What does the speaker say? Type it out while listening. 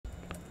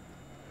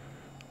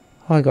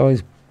Hi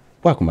guys,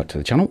 welcome back to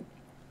the channel.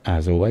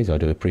 As always, I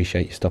do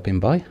appreciate you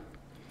stopping by.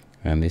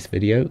 And this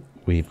video,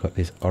 we've got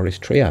this Oris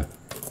Trio.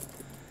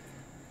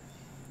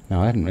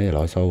 Now I hadn't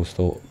realised, I always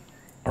thought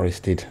Oris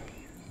did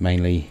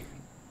mainly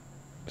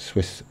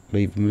Swiss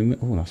lever movement.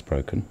 Oh, that's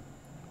broken.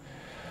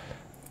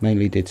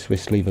 Mainly did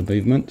Swiss lever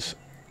movements,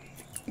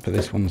 but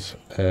this one's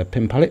a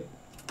pin palette,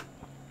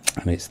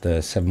 and it's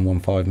the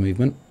 715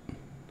 movement.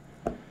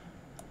 So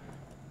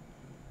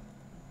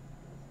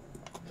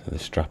the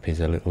strap is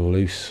a little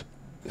loose,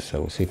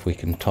 so we'll see if we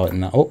can tighten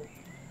that up.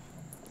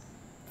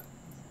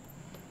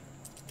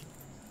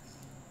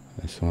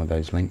 There's some of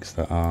those links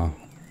that are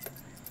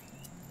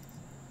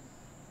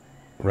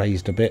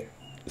raised a bit,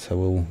 so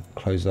we'll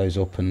close those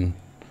up and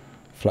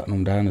flatten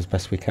them down as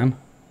best we can.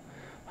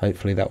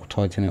 Hopefully that will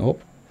tighten it up.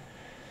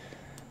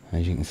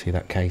 As you can see,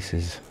 that case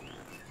is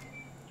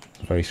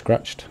very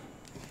scratched,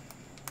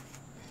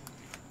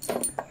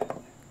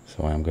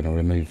 so I am going to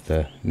remove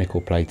the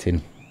nickel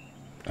plating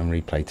and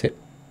replate it.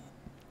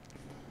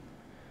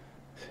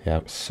 See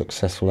how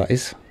successful that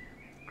is.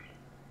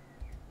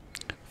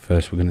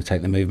 First we're going to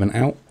take the movement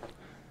out.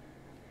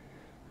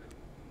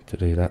 To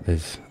do that,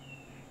 there's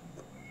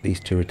these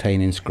two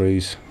retaining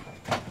screws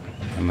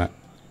and that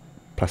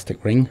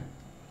plastic ring.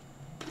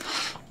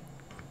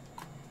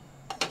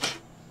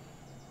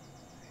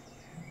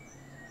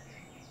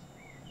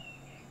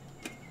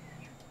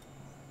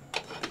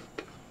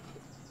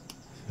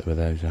 So with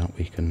those out,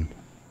 we can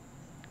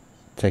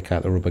take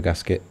out the rubber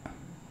gasket,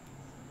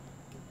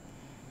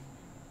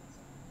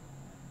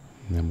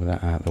 and then with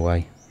that out of the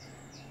way,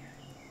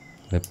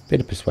 with a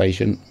bit of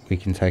persuasion, we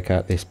can take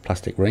out this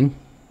plastic ring.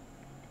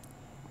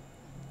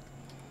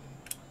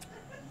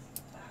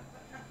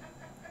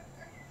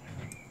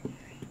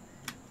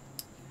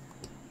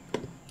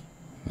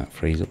 That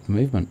frees up the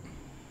movement.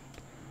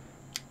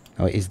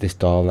 Now it is this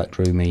dial that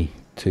drew me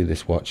to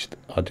this watch.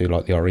 I do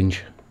like the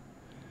orange.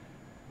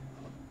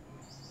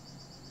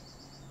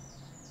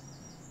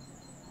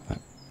 That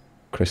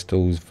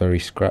crystal's very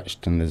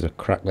scratched and there's a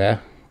crack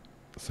there,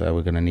 so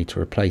we're going to need to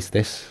replace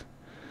this.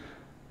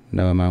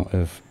 No amount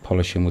of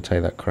polishing will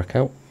take that crack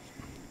out.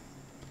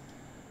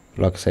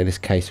 But like I say, this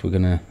case, we're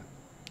going to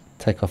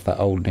take off that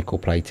old nickel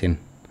plating,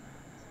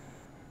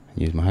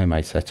 use my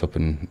homemade setup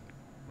and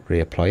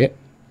reapply it.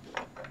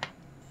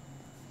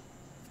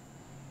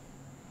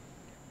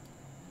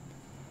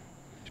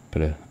 Just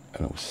put a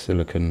little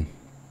silicone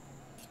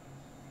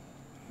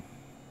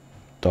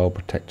dial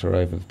protector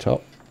over the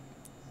top.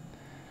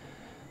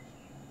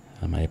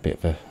 I made a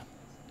bit of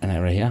an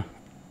error here.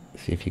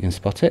 See if you can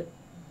spot it.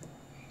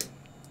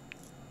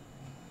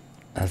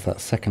 As that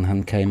second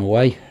hand came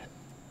away,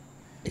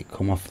 it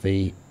come off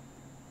the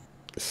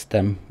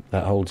stem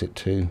that holds it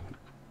to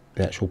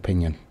the actual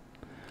pinion.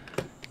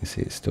 You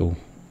see it's still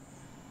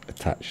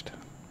attached.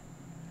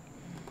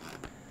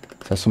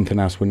 So that's something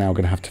else we're now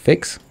going to have to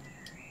fix.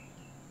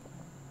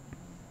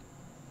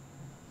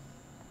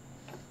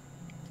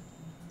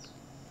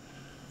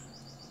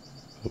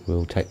 But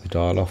we'll take the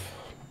dial off,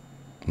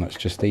 and that's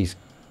just these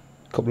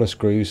couple of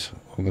screws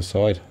on the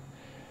side.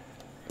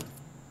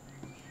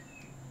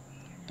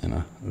 And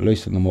I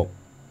loosen them up.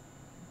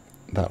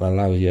 That'll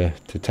allow you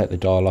to take the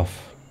dial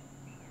off,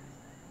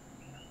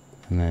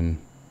 and then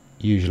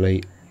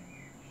usually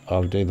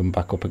I'll do them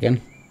back up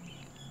again,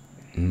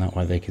 and that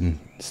way they can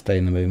stay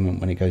in the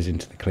movement when it goes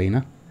into the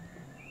cleaner.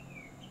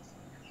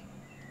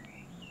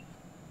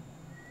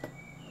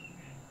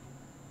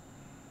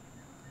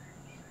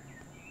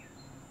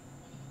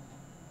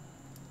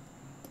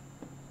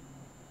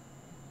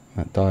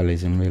 That dial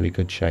is in really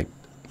good shape,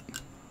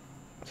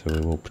 so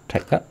we will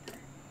protect that.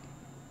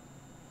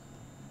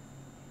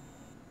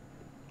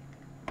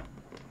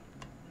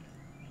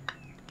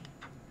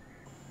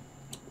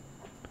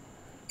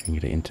 And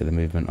get it into the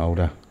movement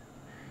holder.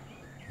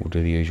 We'll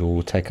do the usual,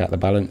 we'll take out the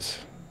balance,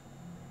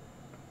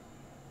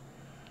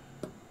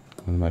 one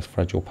of the most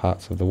fragile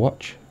parts of the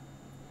watch.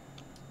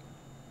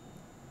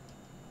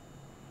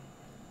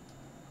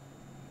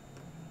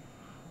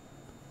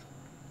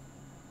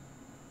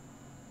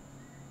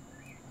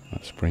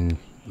 That spring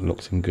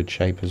looks in good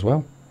shape as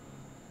well.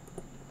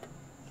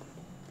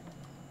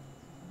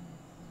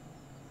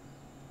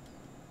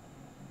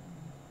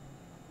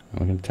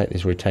 And we're going to take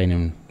this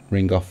retaining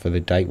ring off for the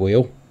date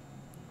wheel.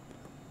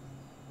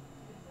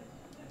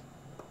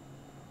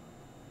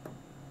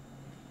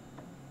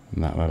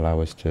 And that will allow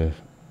us to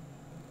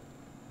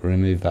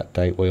remove that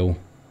date wheel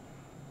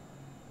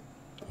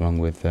along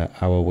with the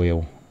hour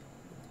wheel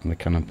and the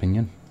cannon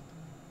pinion.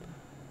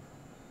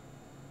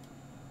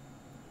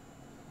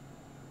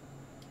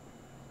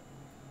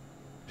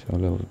 So a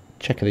little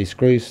check of these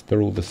screws,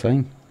 they're all the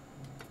same.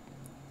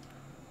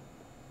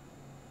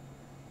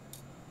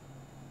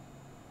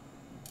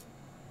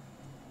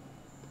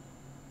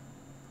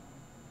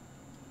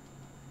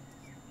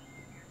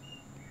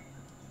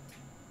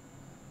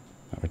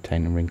 That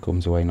retaining ring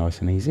comes away nice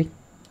and easy.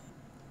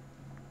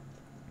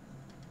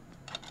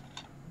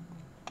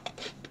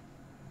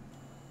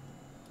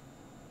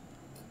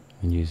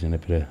 And using a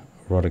bit of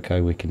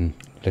Rodico we can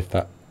lift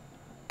that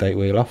date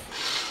wheel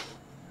off.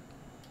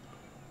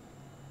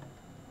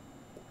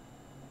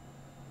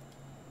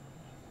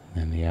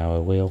 the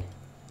hour wheel,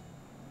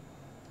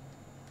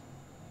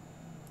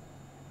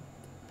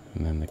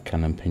 and then the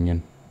cannon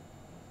pinion,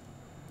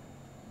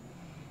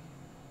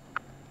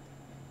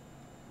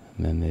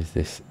 and then there's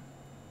this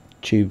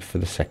tube for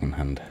the second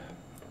hand.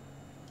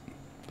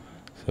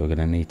 So we're going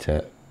to need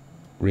to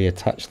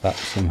reattach that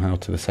somehow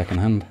to the second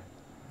hand.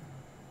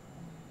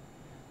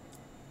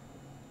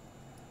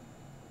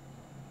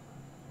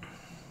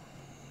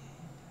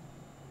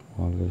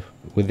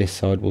 With this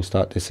side we'll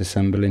start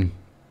disassembling.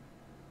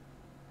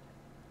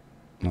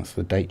 That's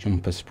the date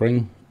jumper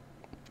spring,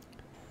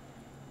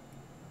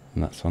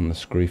 and that's on the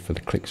screw for the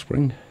click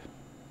spring.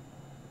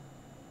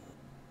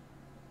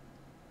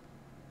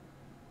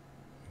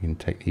 You can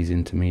take these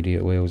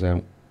intermediate wheels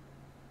out.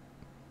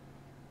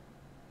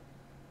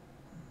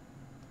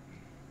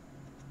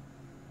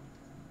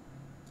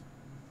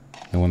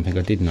 Now, one thing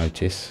I did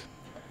notice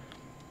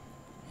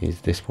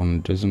is this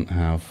one doesn't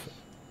have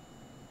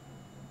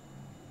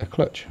a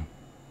clutch.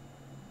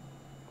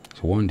 It's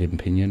a winding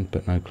pinion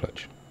but no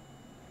clutch.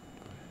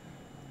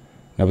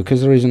 Now,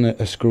 because there isn't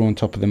a screw on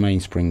top of the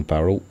mainspring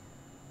barrel,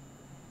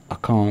 I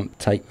can't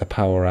take the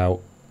power out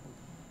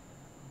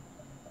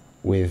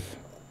with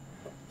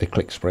the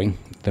click spring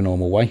the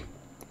normal way.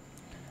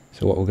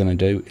 So what we're going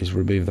to do is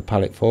remove the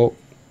pallet fork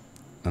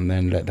and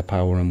then let the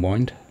power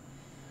unwind.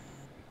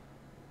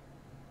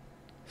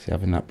 So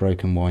having that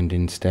broken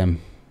winding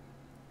stem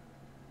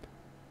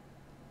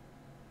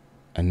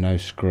and no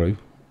screw,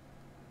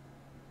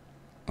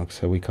 like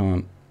so, we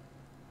can't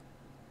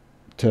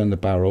turn the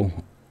barrel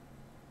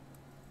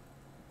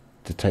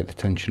to take the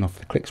tension off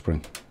the click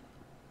spring.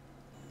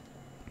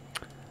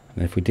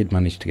 And if we did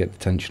manage to get the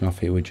tension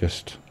off, it would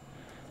just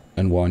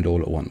unwind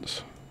all at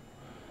once.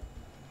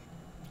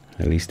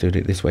 At least doing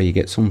it this way you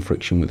get some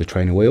friction with the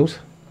trainer wheels.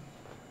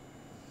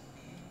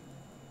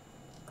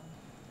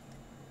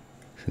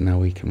 So now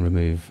we can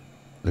remove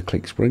the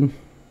click spring.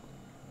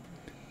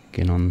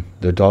 Again, on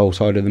the dial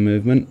side of the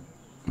movement,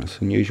 that's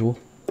unusual.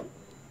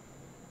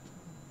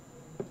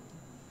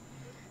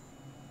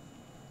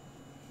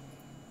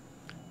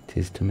 It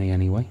is to me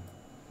anyway.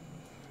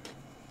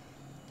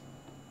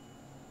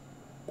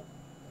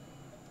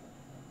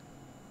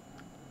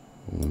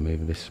 We'll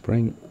remove this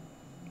spring.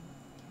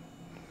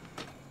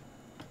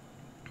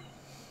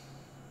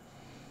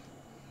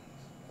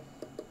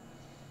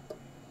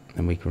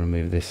 And we can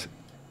remove this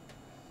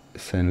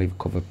lever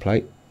cover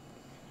plate.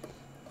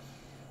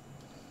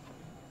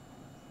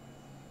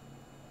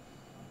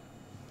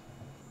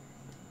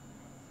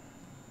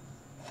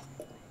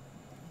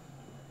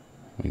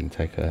 We can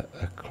take a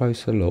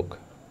closer look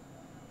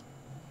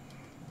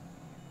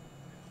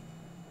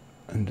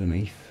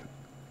underneath,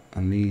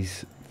 and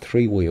these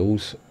three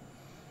wheels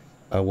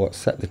are what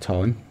set the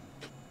time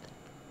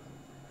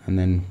and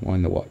then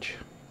wind the watch.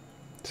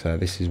 So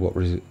this is what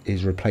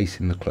is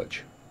replacing the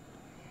clutch.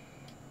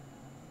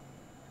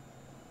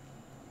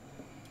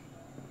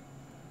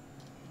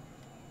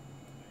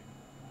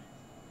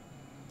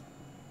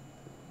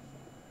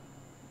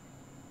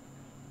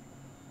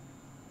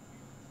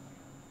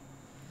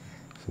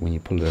 So when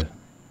you pull the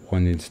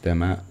winding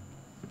stem out,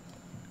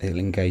 it'll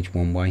engage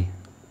one way,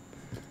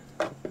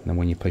 and then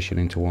when you push it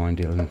into wind,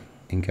 it'll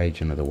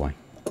engage another way.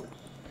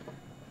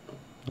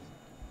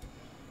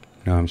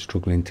 Now I'm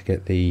struggling to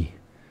get the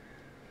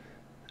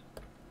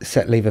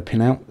set lever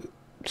pin out,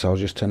 so I'll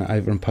just turn it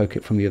over and poke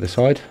it from the other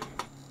side.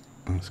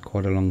 That's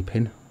quite a long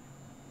pin.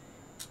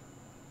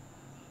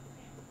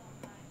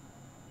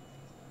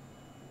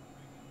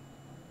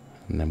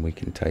 And then we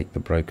can take the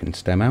broken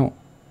stem out.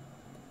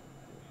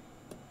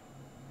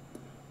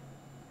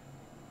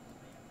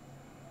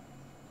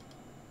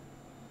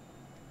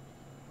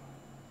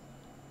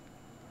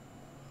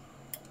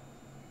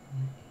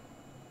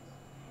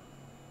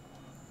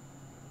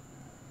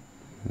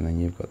 And then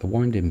you've got the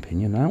winding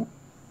pinion out.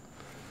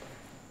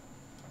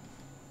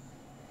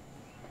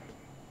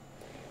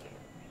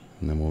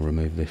 And then we'll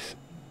remove this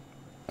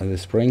other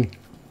spring.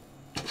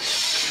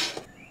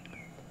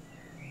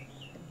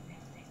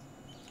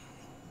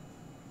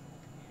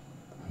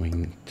 We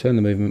can turn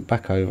the movement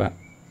back over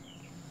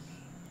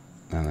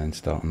and then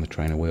start on the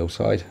trainer wheel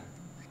side.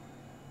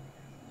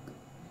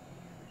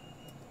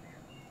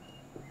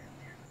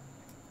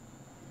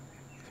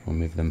 So we'll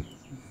move the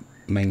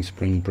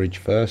mainspring bridge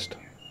first.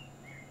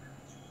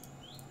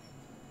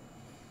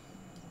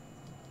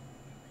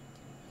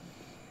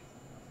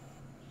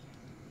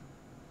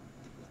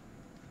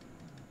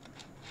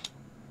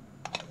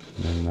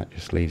 And then that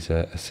just leaves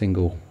a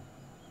single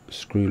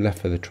screw left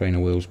for the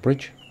trainer wheels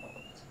bridge.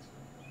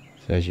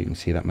 So as you can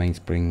see, that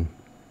mainspring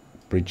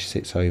bridge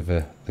sits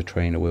over the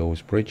trainer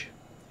wheels bridge.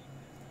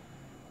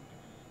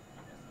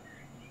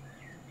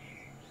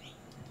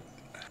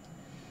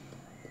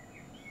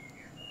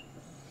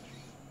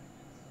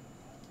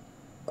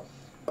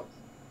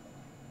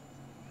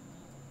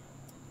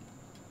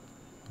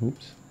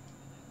 Oops.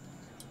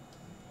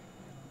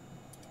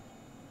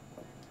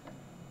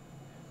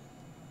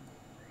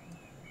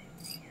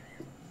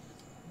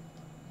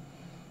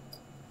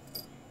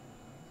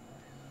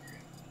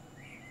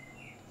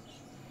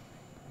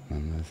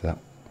 And there's that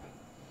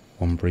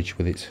one bridge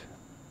with its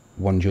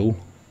one jewel.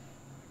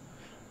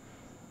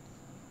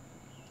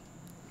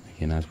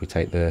 Again, as we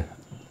take the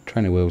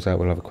trainer wheels out,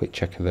 we'll have a quick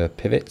check of the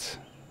pivots.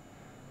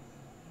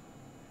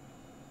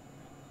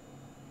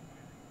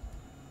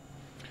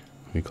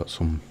 We've got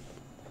some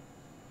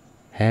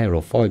hair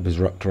or fibres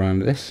wrapped around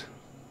this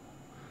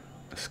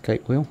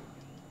escape wheel.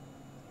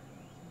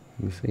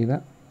 You see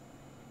that?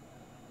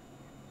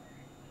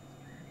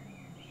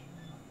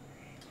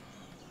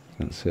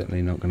 That's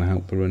certainly not going to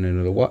help the running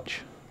of the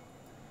watch.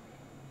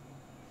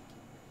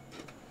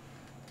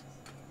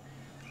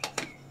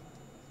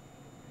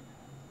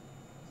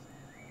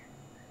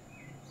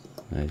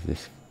 There's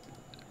this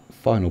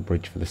final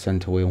bridge for the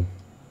centre wheel.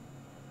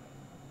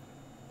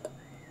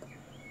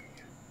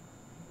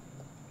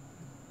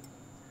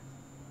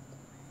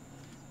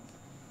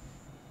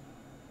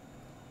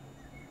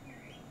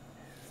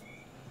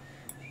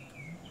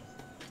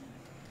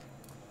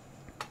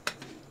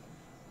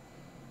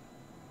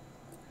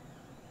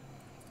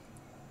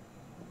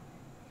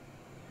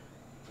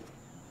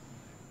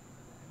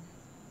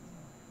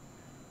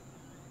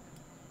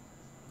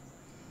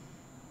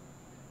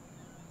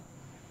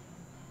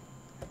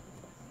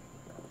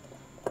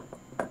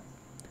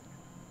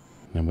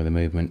 And with the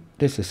movement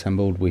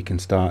disassembled, we can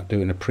start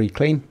doing a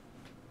pre-clean.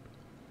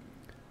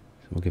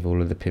 So we'll give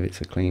all of the pivots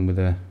a clean with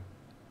a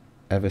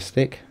Evo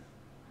stick.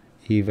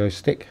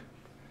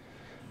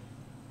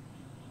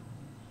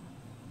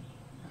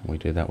 We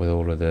do that with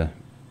all of the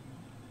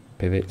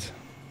pivots.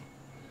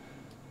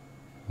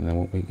 And then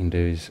what we can do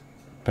is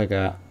peg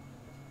out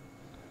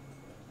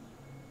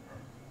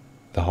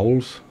the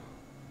holes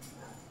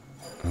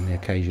and the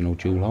occasional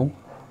jewel hole.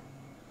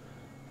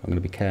 I'm going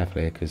to be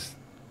careful here because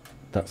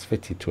that's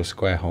fitted to a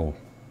square hole,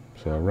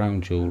 so a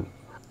round jewel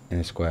in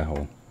a square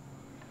hole.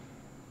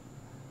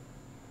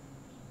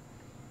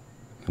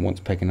 And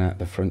once pegging out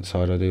the front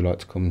side, I do like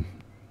to come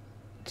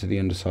to the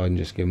underside and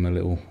just give them a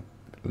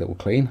little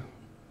clean.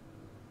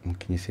 And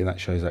can you see that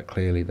shows that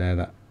clearly there,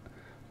 that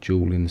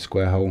jewel in the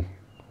square hole?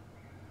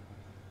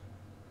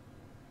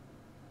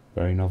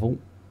 Very novel.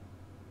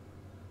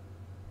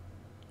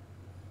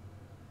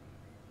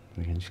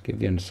 We can just give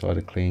the underside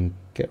a clean,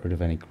 get rid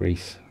of any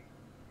grease,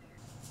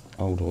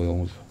 old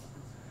oils,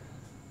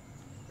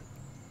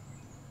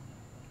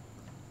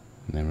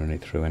 and then run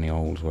it through any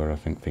holes where I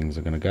think things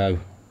are going to go.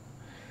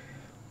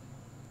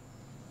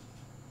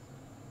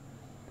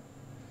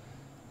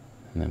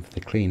 And then for the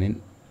cleaning,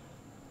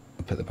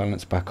 I'll put the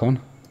balance back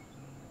on,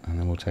 and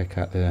then we'll take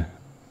out the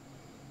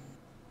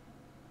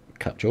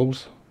cap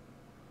jewels.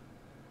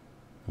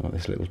 I've got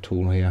this little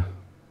tool here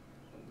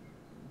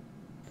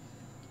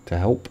to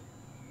help.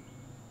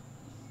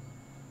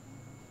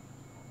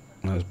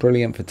 That was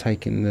brilliant for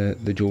taking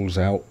the jewels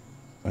out,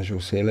 as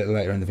you'll see a little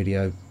later in the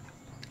video.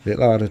 A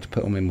little harder to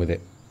put them in with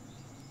it.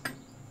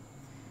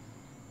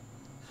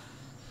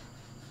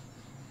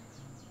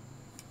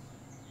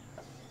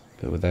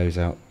 But with those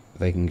out,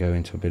 they can go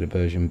into a bit of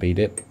version B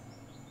dip.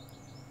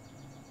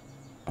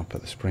 I'll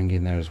put the spring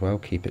in there as well,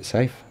 keep it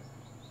safe.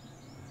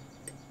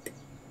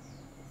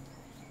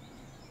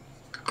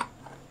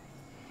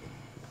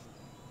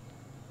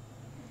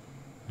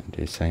 And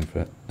do the same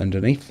for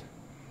underneath.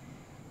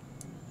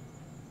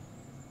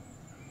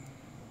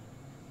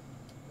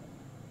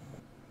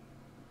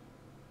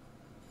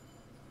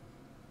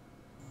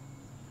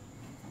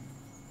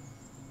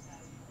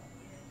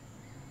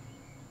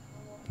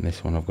 And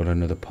this one I've got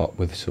another pot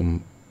with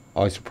some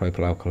isopropyl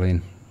alcohol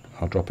in.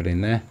 I'll drop it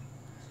in there.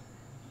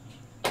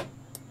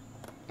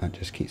 That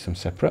just keeps them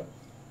separate.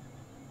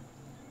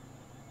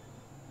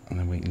 And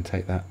then we can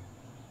take that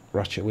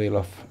ratchet wheel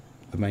off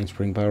the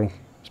mainspring barrel.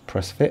 It's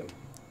press fit.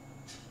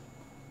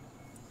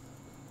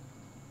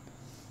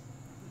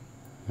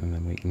 And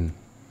then we can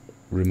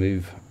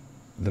remove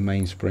the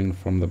mainspring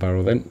from the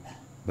barrel then.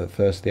 But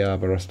first the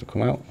arbor has to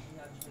come out.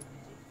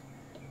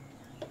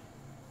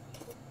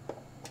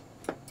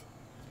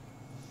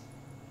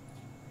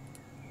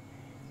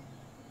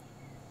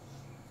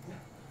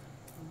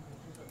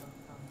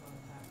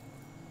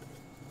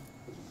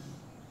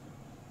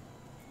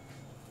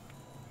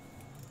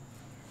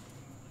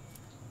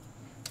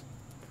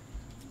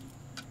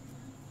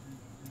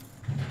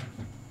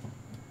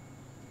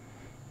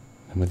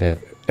 And with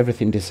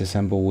everything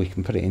disassembled, we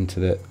can put it into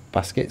the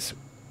baskets,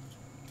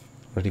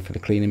 ready for the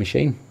cleaning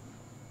machine.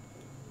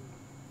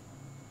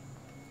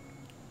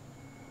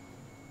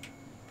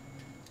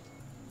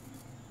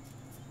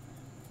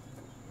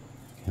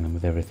 And then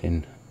with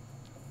everything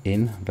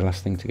in, the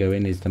last thing to go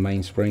in is the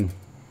mainspring.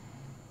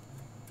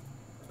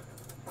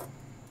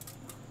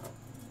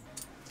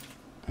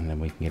 And then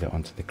we can get it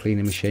onto the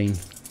cleaning machine.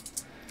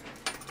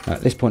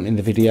 At this point in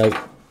the video,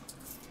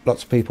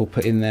 lots of people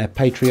put in their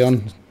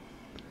Patreon.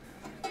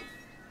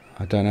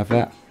 I don't have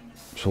that,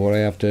 so what I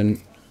have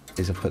done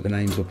is I've put the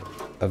names up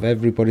of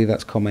everybody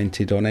that's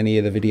commented on any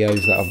of the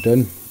videos that I've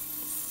done.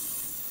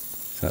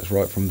 So that's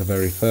right from the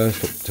very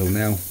first up till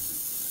now.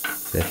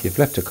 So if you've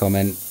left a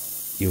comment,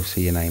 you'll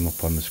see your name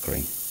up on the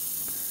screen.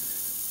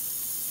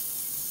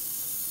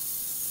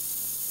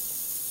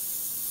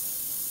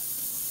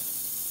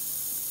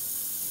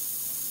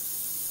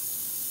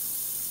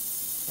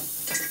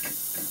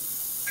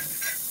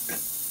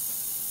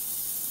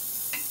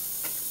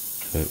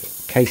 So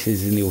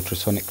cases in the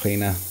ultrasonic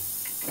cleaner.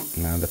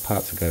 Now the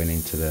parts are going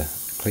into the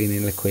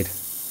cleaning liquid.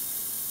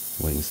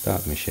 We can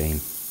start the machine.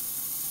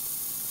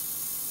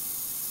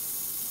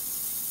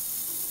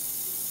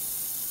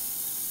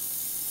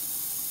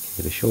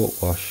 Give it a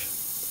short wash,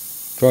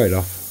 dry it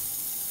off,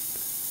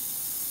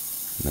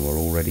 and then we're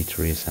all ready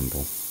to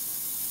reassemble.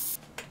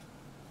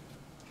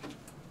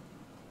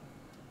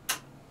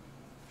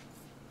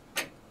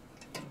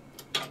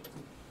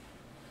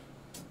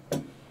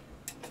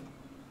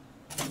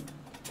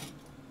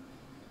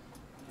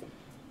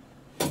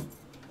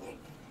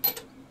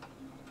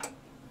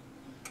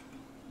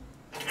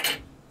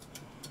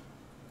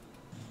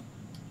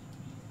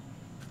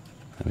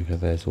 There we go,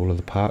 there's all of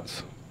the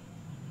parts.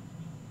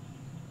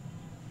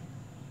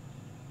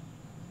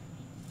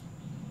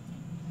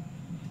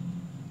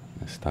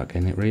 Let's start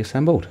getting it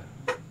reassembled.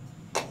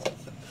 So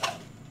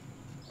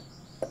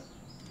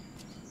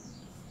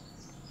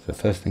the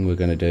first thing we're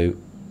going to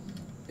do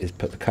is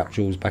put the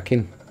capsules back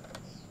in.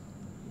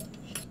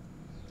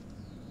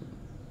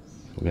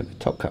 We'll get the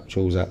top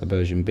capsules out the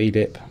version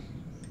B-dip,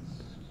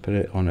 put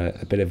it on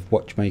a bit of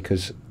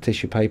watchmaker's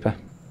tissue paper.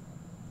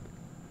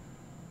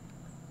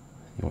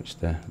 You watch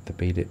the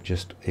B-dip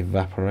just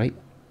evaporate.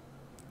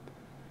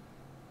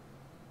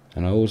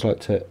 And I always like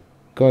to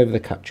go over the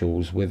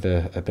capsules with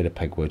a bit of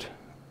pegwood,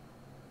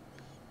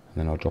 and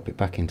then I'll drop it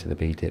back into the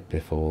B-dip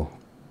before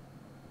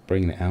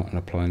bringing it out and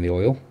applying the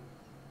oil.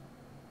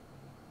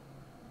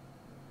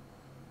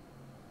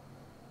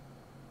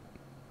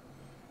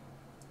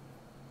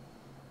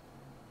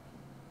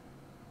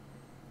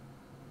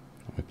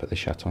 We put the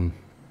chat on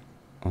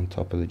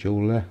top of the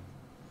jewel there,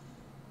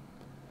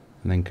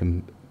 and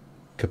then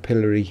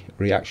capillary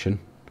reaction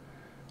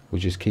will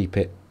just keep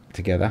it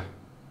together.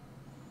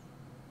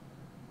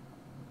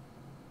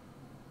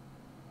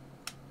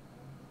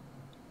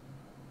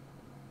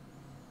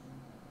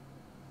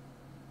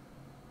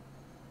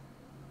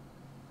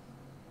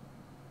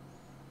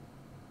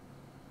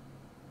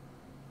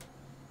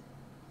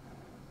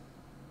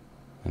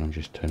 And I'm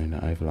just turning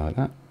it over like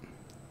that.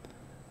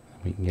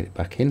 We can get it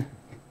back in.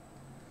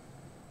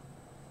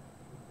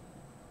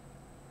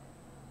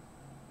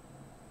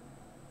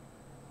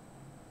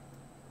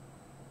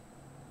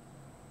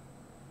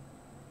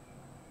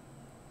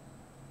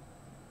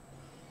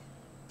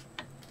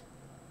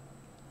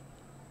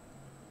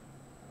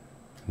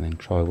 And then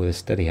try with a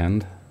steady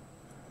hand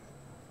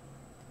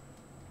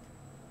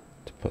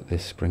to put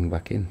this spring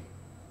back in.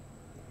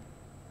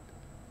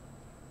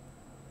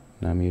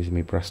 Now I'm using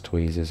my brass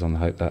tweezers on the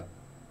hope that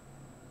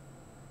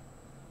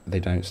they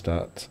don't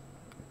start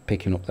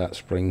picking up that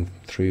spring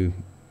through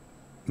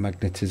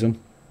magnetism.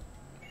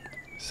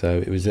 So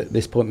it was at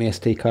this point my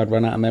SD card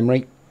ran out of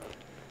memory,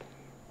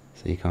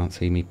 so you can't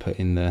see me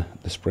putting the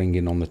spring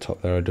in on the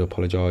top there. I do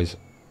apologise.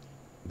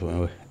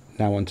 But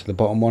now onto the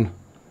bottom one.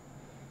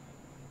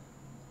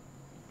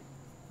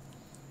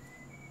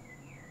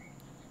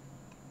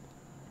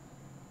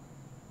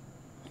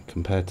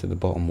 Compared to the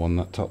bottom one,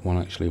 that top one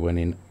actually went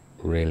in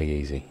really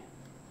easy.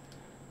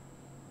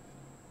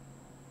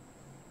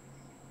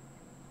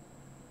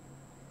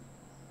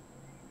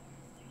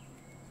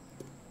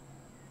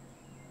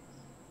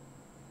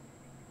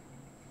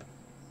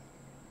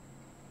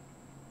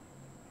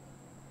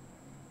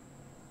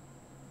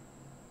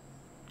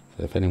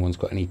 So if anyone's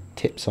got any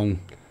tips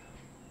on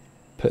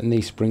putting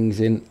these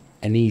springs in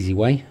an easy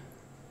way,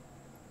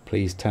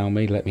 please tell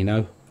me, let me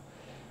know.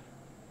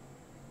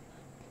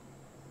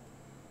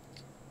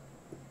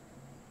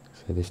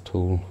 So this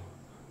tool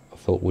I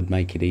thought would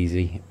make it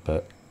easy,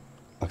 but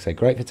like I say,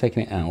 great for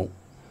taking it out,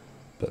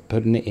 but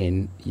putting it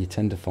in, you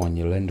tend to find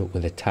you'll end up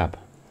with a tab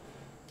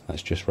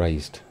that's just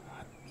raised.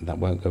 That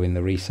won't go in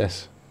the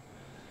recess.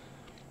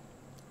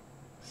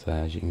 So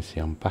as you can see,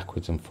 I'm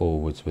backwards and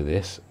forwards with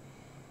this.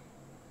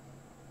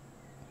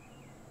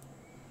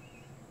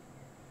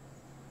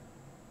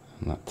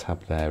 And that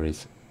tab there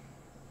is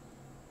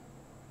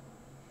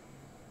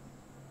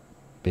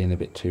being a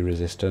bit too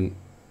resistant.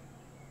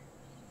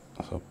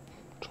 So I'll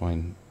try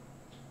and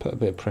put a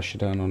bit of pressure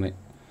down on it,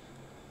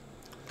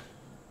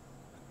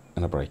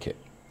 and I break it.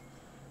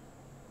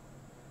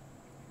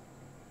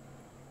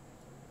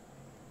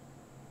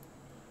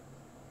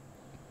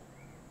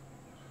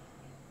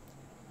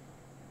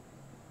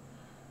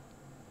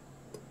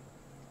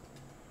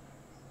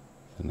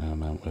 So now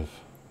amount of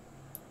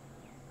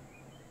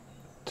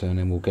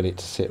turning will get it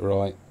to sit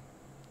right.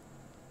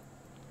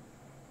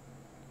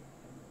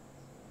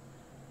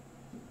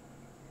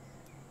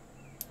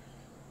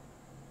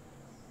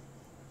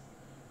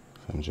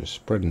 I'm just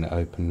spreading it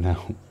open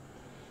now.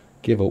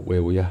 Give up,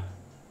 will ya?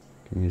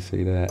 Can you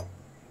see that?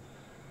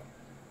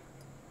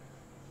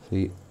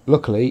 See,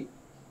 luckily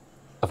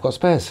I've got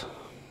spares.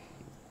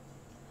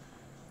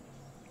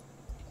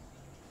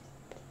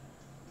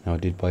 Now I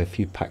did buy a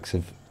few packs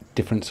of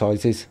different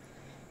sizes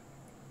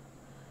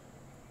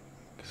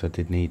because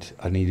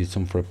I needed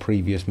some for a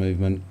previous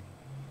movement,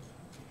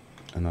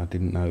 and I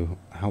didn't know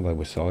how they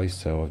were sized,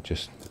 so I've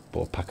just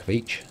bought a pack of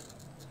each.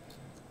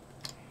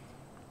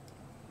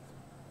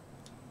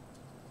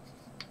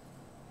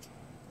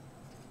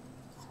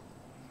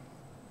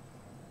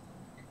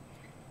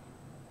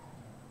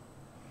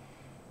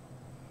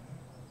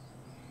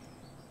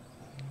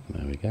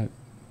 go.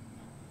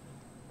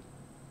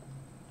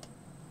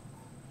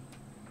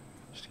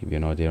 Just to give you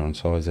an idea on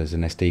size, there's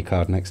an SD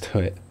card next to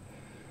it.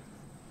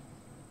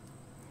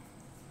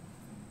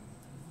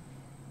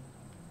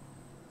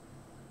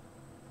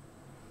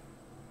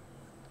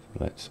 So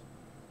let's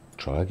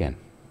try again.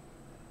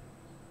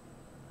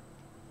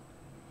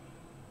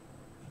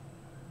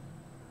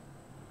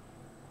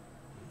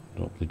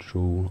 Drop the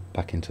jewel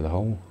back into the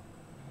hole.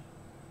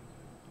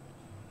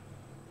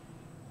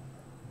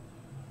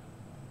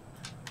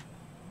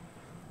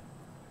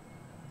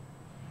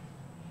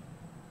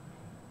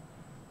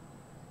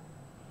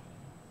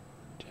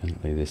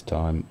 Gently this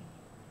time,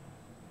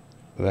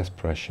 less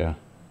pressure.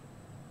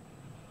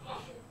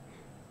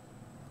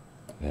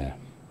 There.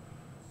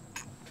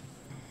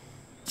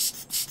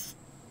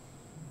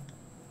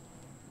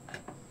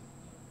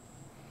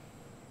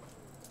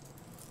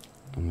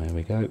 And there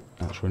we go,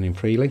 that's running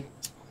freely.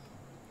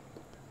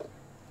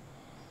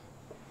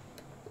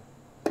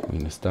 We're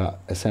going to start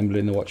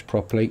assembling the watch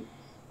properly.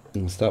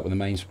 We'll start with the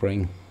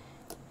mainspring.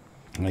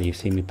 Now you've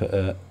seen me put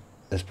a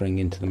spring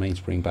into the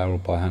mainspring barrel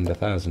by hand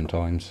 1,000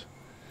 times.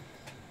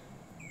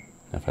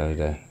 I've had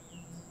a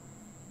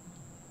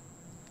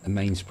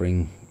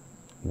mainspring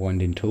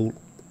winding tool.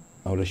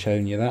 I would have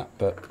shown you that,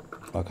 but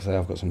like I say,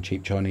 I've got some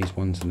cheap Chinese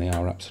ones and they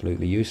are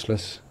absolutely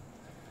useless.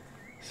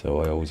 So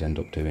I always end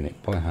up doing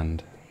it by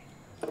hand.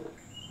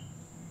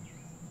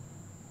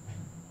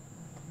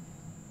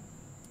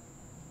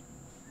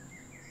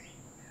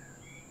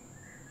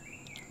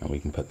 And we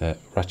can put the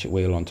ratchet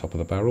wheel on top of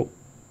the barrel.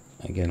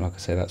 Again, like I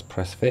say, that's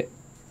press fit.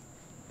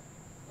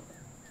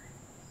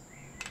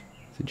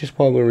 So just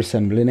while we're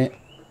assembling it,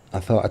 I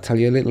thought I'd tell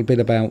you a little bit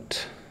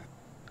about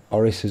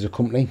Oris as a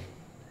company.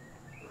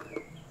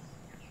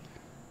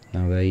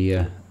 Now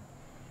they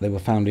were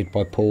founded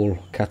by Paul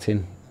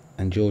Catin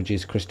and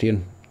Georges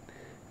Christian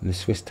in the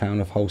Swiss town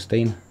of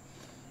Holstein.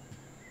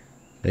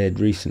 They had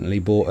recently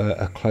bought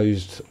a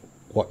closed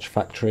watch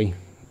factory,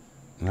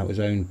 and that was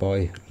owned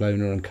by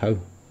Lohner and Co.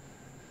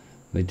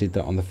 They did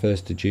that on the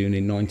 1st of June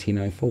in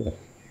 1904.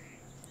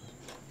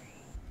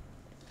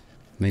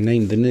 They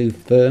named the new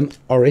firm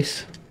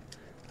Oris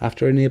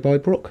after a nearby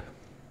brook.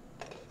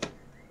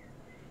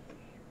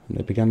 And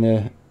they began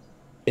their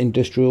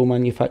industrial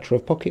manufacture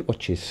of pocket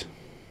watches.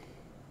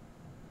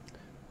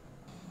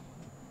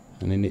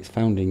 And in its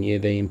founding year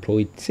they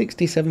employed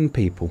 67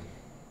 people.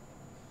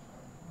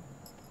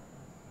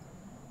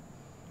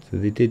 So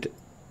they did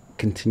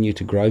continue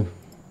to grow,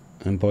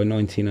 and by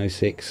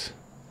 1906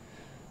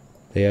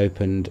 they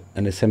opened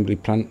an assembly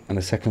plant and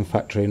a second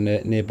factory in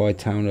the nearby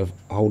town of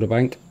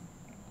Holderbank.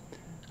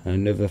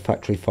 Another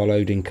factory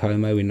followed in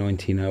Como in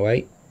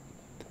 1908,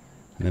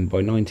 and then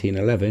by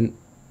 1911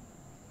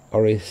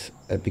 Oris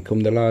had become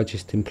the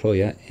largest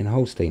employer in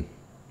Holstein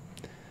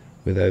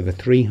with over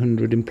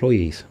 300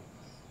 employees.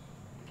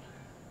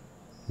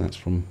 That's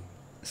from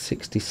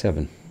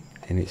 67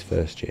 in its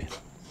first year.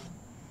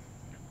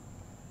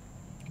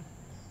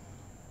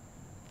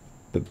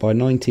 But by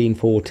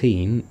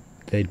 1914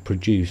 they'd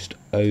produced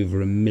over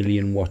 1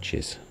 million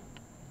watches.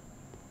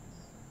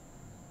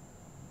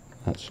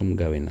 That's some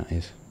going, that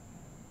is.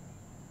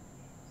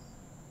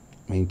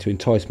 I mean, to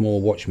entice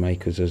more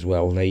watchmakers as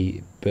well,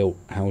 they built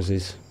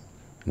houses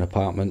and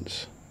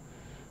apartments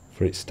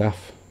for its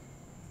staff.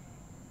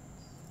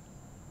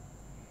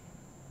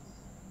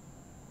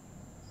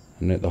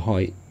 And at the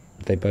height,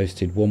 they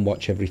boasted one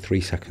watch every 3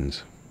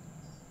 seconds.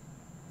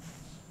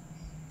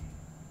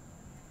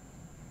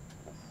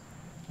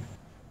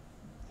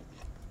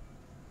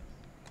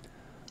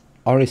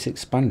 Oris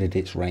expanded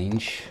its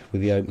range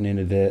with the opening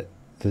of the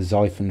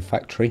Xiphon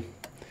factory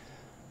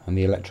and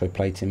the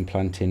electroplating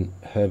plant in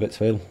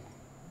Herbertsville,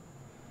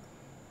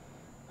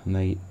 and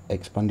they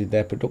expanded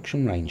their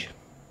production range,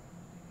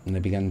 and they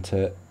began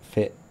to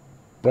fit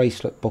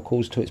bracelet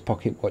buckles to its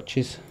pocket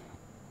watches,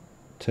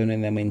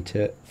 turning them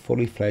into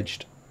fully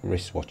fledged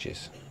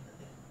wristwatches.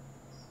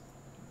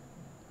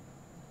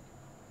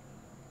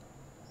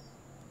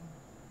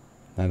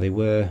 Now they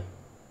were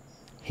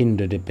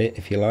hindered a bit,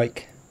 if you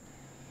like,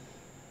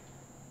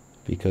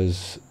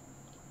 because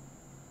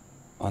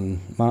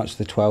on March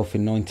the 12th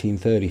in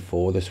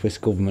 1934 the Swiss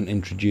government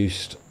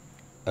introduced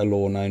a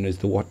law known as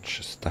the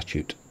Watch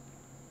Statute,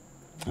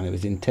 and it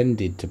was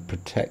intended to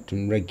protect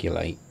and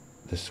regulate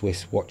the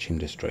Swiss watch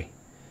industry.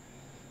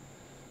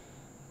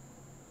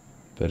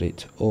 But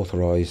it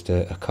authorised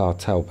a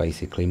cartel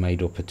basically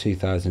made up of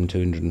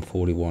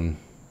 2,241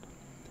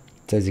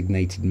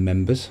 designated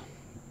members,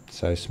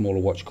 so smaller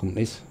watch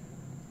companies,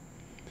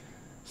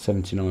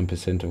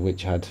 79% of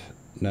which had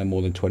no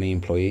more than 20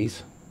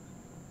 employees,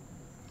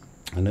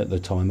 and at the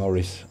time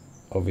Oris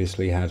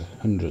obviously had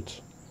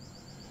hundreds,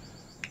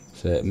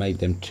 so it made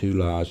them too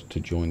large to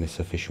join this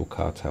official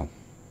cartel.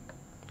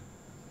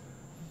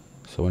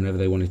 So whenever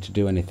they wanted to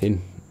do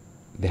anything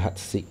they had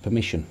to seek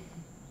permission,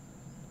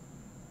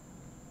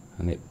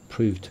 and it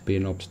proved to be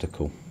an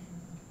obstacle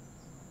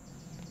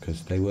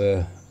because they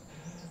were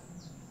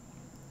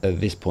at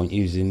this point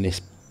using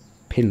this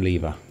pin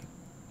lever,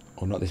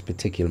 or not this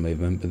particular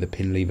movement but the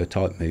pin lever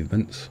type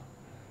movements,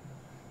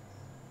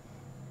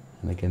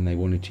 And again, they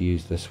wanted to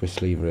use the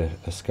Swiss lever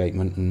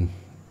escapement and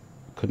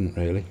couldn't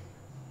really.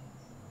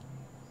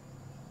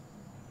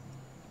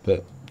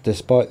 But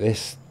despite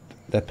this,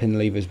 their pin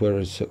levers were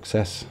a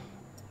success.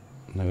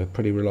 They were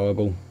pretty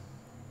reliable,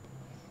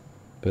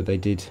 but they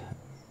did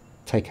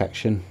take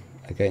action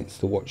against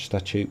the watch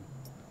statute,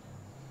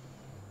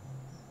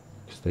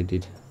 because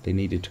they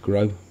needed to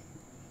grow.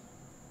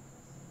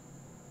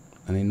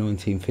 And in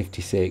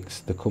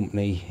 1956 the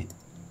company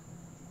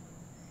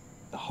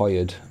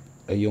hired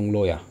a young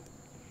lawyer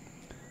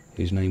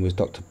whose name was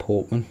Dr.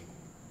 Portman,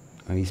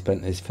 and he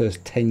spent his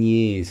first 10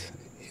 years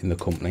in the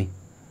company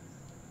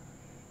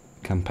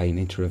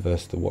campaigning to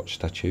reverse the watch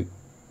statute.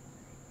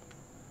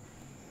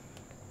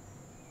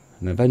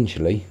 And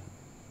eventually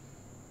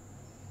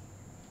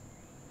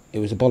it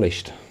was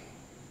abolished.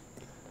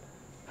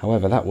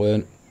 However, that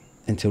weren't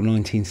until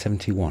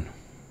 1971.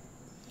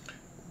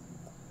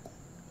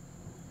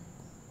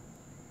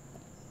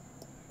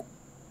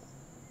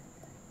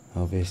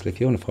 Obviously, if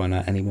you want to find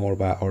out any more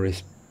about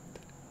Oris,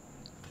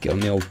 get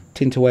on the old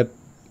Tinterweb.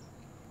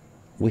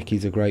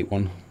 Wiki's a great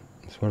one.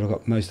 That's where I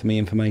got most of my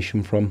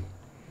information from.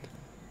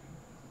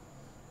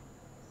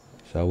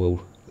 So I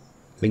will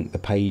link the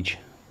page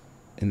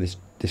in the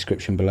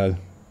description below.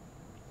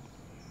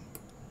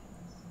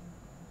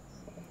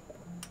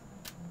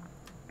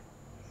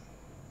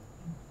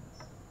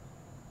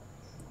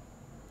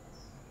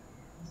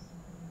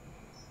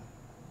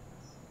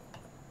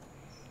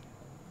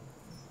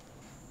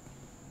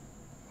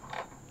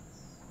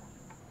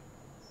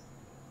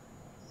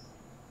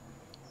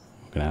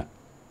 I'm going to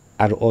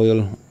add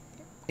oil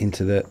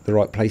into the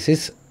right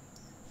places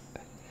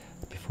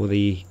before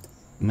the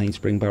main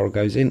spring barrel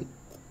goes in.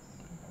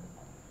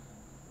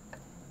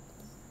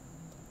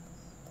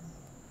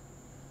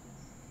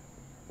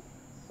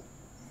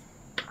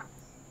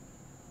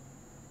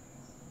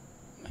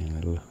 And a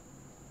little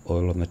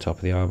oil on the top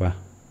of the arbor.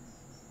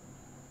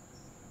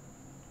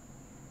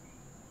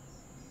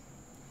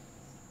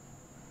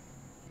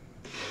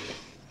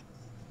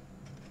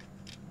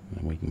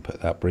 And we can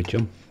put that bridge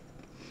on.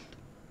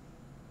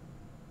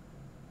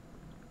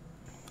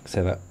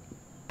 So that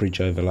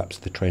bridge overlaps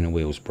the trainer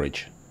wheels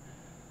bridge.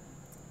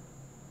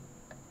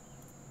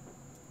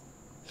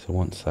 So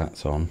once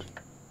that's on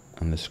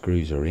and the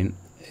screws are in,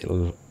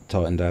 it'll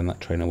tighten down that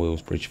trainer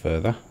wheels bridge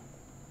further.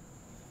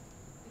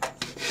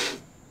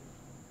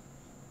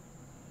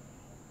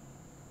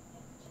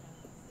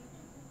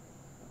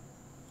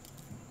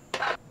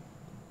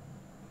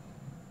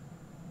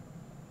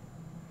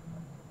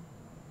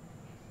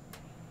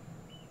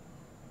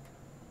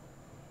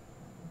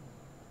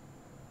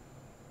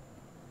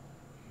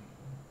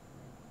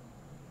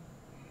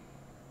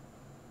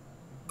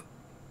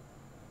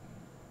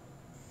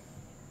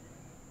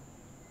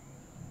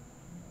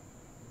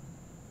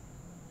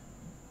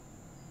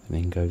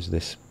 And in goes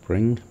this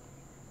spring.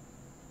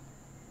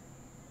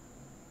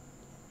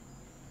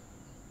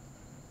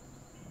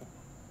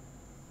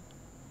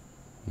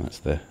 And that's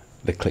the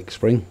click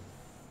spring.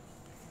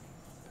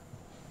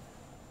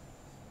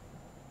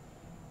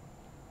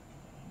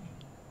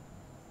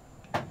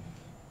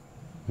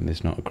 And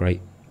there's not a great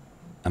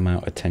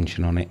amount of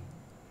tension on it.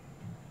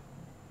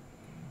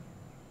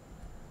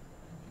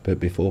 But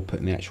before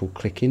putting the actual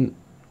click in,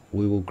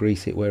 we will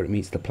grease it where it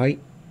meets the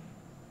plate.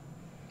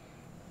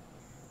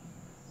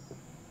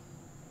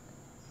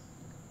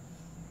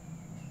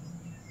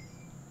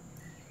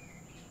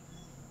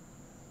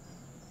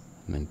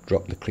 And then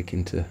drop the click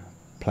into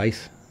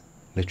place,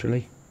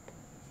 literally.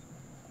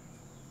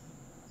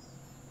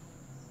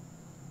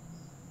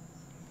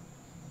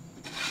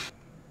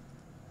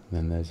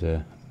 Then there's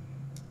a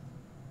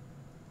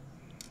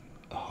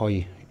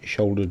high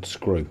shouldered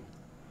screw,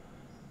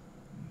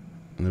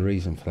 and the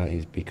reason for that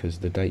is because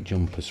the date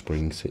jumper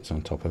spring sits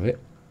on top of it.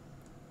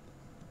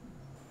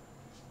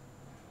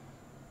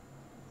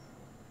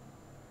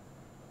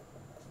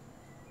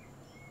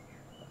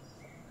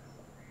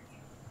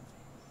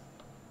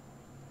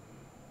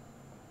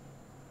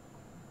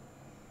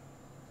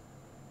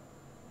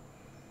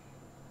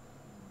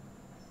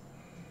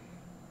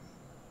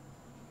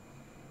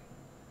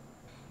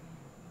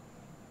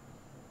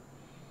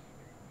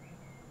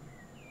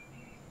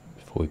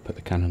 Before we put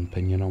the cannon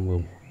pinion on,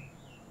 we'll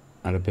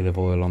add a bit of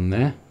oil on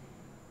there.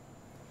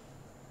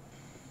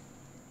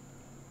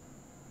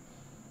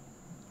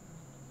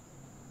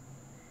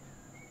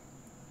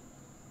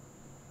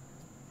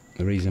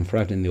 The reason for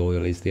adding the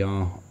oil is they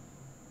are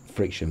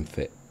friction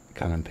fit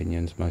cannon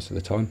pinions most of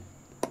the time.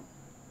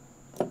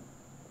 And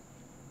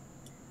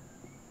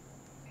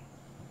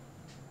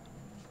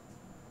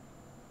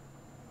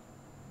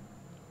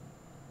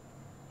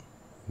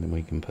then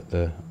we can put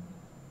the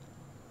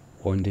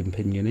winding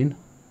pinion in.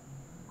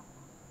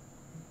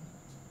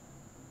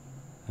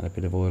 Add a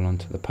bit of oil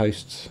onto the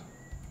posts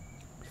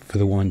for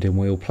the winding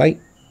wheel plate.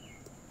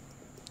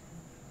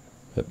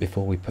 But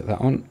before we put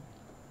that on,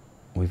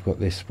 we've got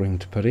this spring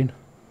to put in.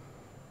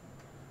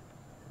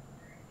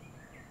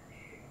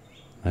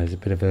 There's a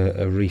bit of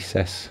a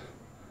recess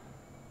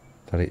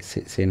that it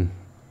sits in,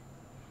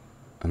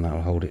 and that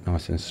will hold it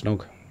nice and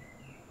snug.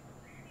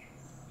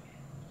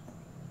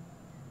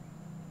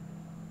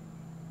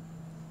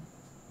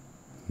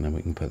 And then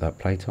we can put that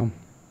plate on.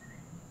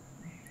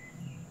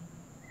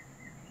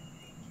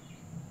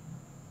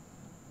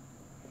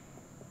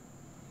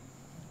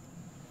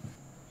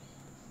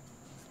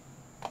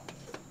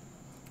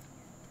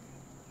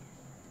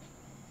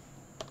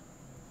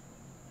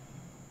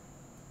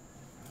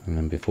 And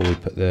then before we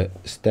put the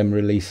stem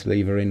release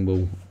lever in,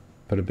 we'll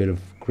put a bit of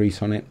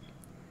grease on it.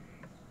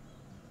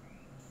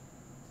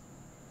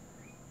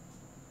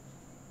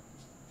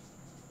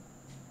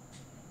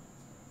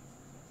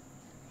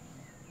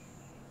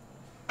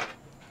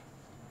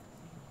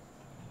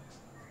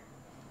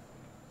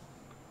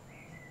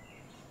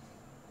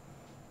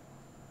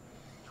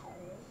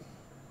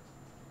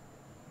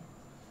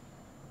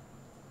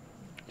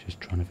 Just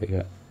trying to figure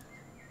out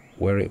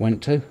where it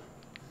went to.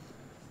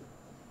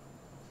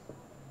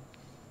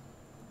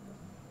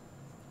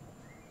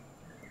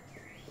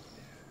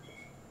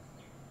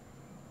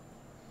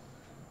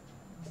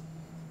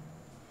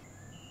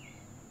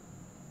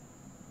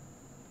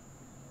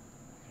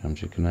 I'm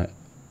just going to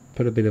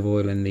put a bit of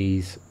oil in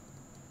these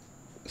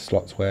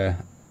slots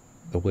where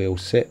the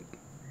wheels sit,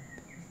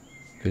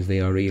 because they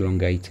are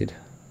elongated,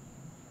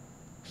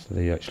 so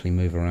they actually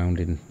move around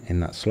in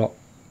that slot.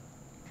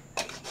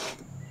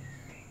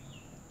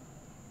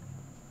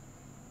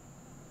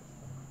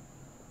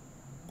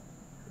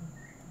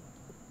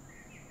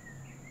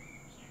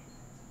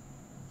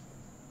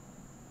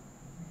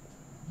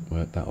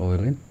 Work that oil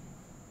in.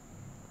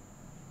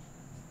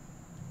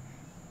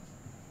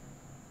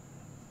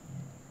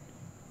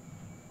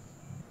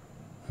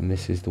 And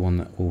this is the one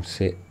that will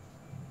sit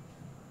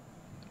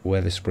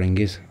where the spring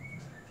is.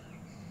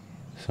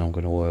 So I'm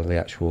going to oil the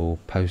actual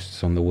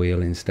posts on the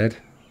wheel instead.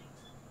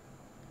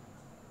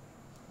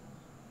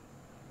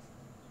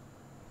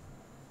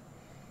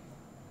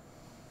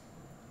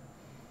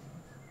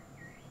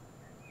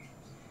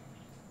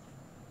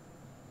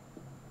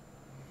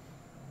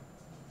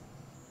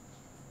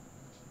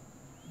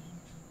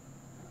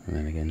 And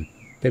then again,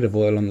 bit of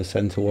oil on the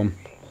centre one.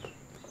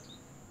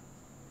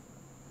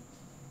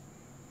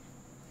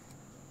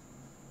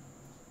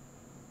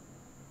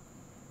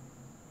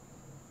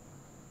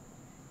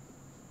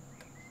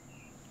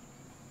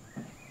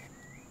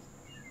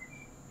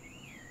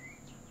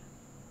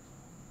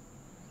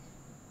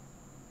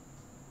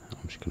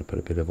 I'm just going to put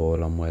a bit of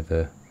oil on where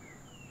the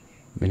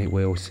minute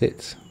wheel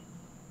sits.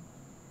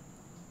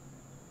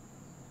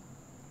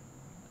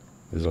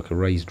 There's like a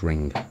raised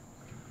ring.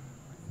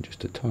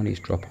 Just a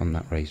tiniest drop on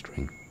that raised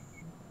ring.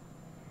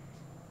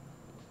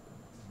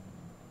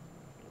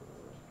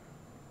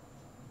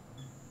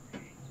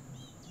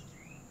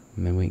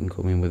 And then we can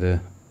come in with a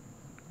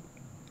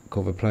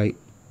cover plate,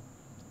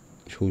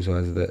 which also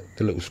has the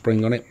little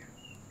spring on it,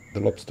 the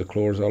lobster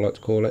claw as I like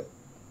to call it.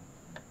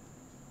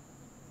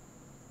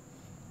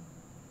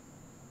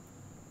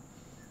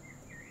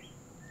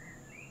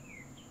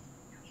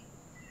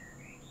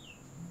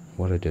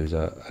 What I do is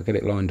I get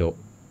it lined up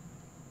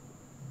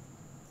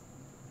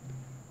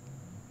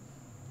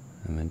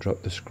and then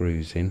drop the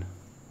screws in.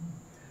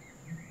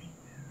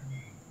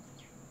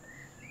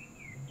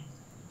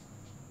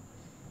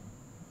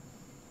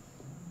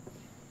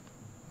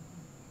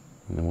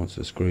 And then once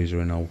the screws are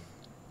in, I'll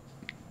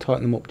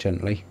tighten them up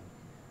gently,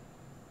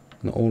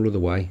 not all of the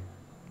way,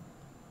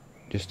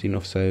 just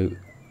enough so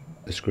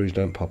the screws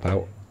don't pop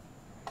out.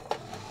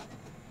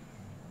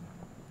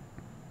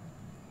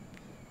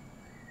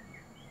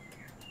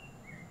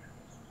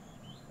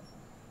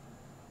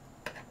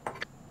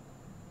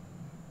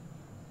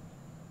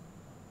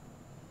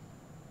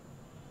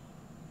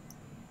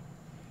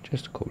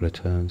 Just a couple of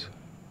turns.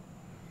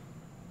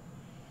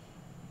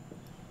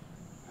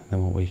 And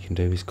then what we can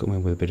do is come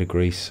in with a bit of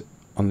grease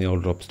on the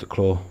old lobster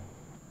claw,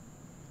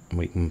 and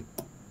we can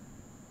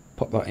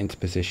pop that into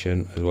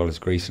position as well as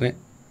greasing it.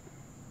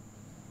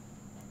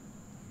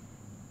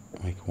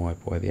 We can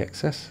wipe away the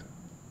excess.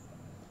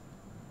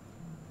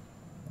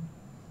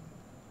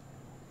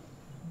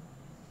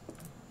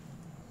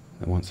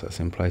 And once that's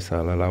in place,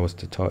 that'll allow us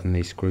to tighten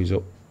these screws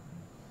up.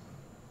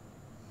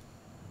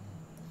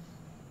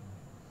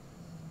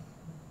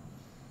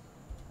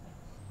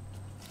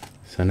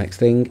 So next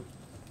thing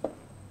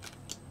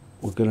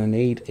we're going to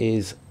need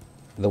is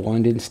the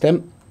winding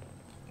stem,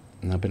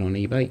 and I've been on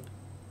eBay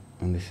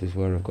and this is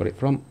where I've got it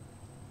from,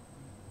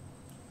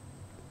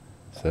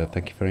 so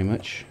thank you very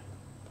much.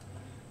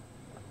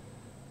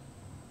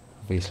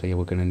 Obviously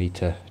we're going to need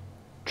to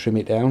trim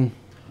it down,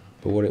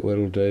 but what it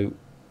will do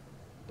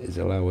is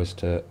allow us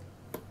to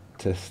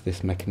test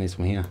this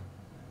mechanism here.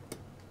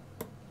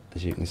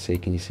 As you can see,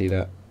 can you see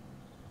that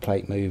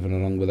plate moving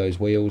along with those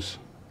wheels?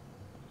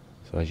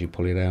 So as you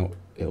pull it out,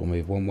 it will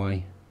move one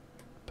way,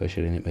 push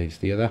it in, it moves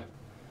the other.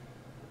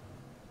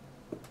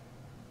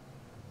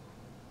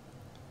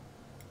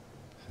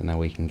 So now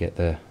we can get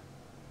the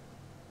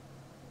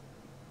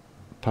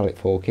pallet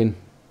fork in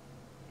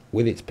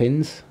with its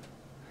pins.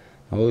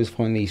 I always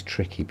find these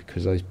tricky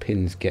because those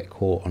pins get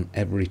caught on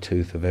every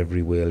tooth of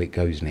every wheel it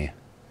goes near.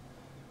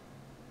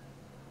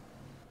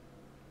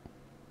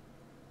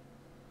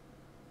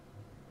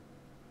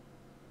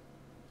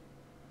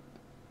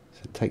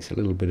 So Takes a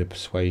little bit of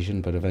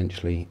persuasion, but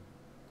eventually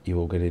you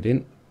will get it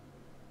in.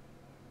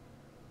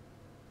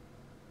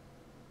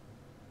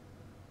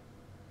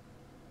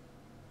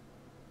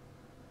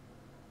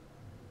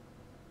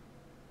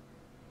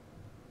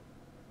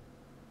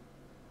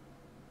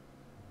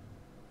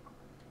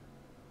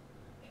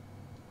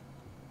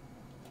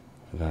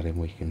 With that in,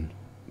 we can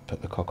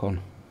put the cock on.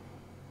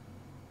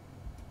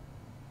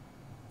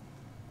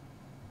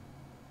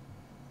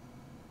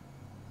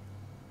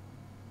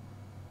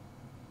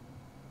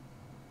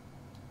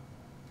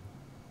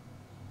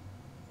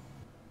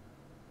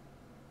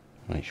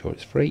 Make sure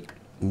it's free,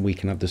 and we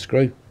can have the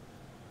screw.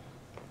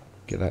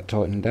 Get that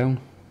tightened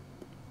down.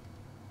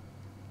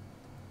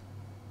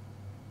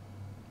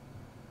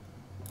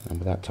 And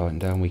with that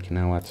tightened down, we can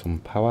now add some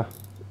power.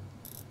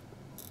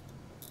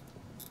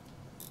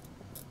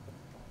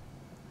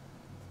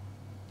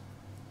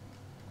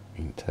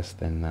 You can test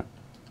then that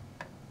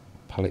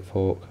pallet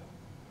fork.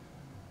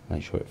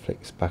 Make sure it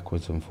flicks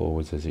backwards and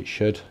forwards as it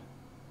should.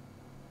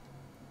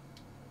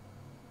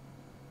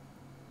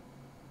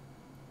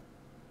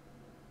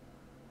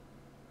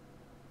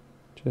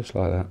 Just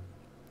like that.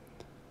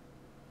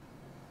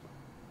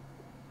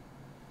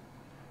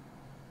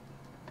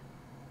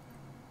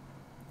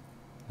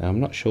 Now I'm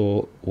not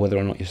sure whether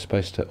or not you're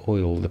supposed to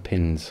oil the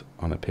pins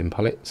on a pin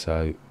pallet,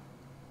 so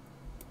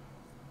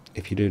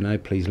if you do know,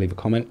 please leave a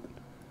comment.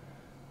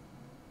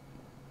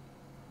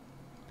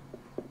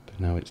 But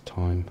now it's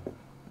time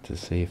to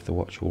see if the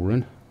watch will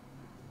run.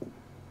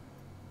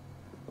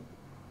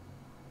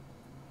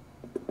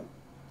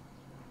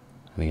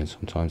 And again,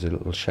 sometimes a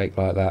little shake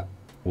like that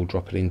will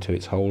drop it into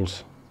its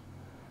holes.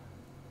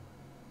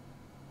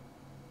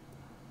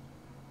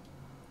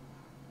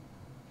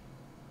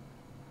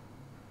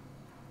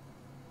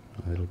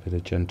 A little bit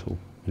of gentle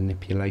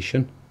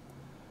manipulation.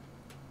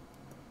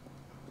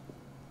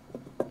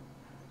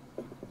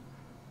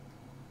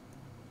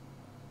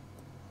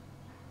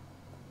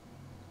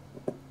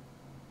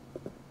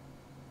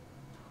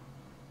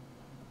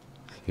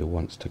 Seal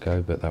wants to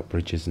go, but that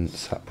bridge isn't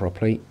sat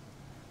properly.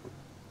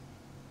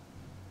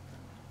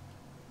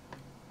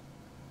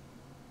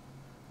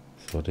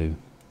 So I'll do,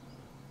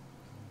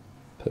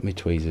 put my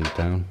tweezers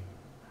down,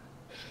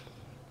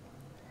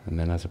 and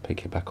then as I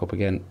pick it back up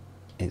again,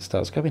 it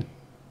starts going.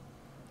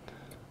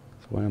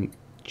 So I'm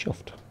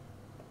chuffed.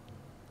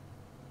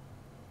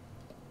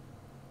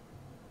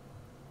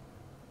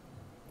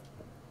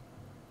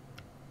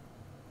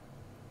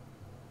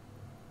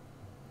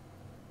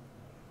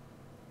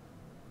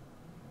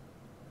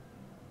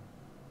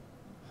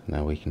 So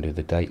now we can do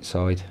the date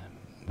side.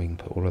 We can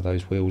put all of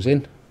those wheels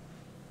in.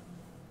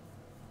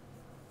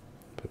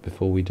 But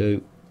before we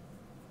do,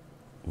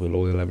 we'll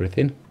oil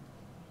everything.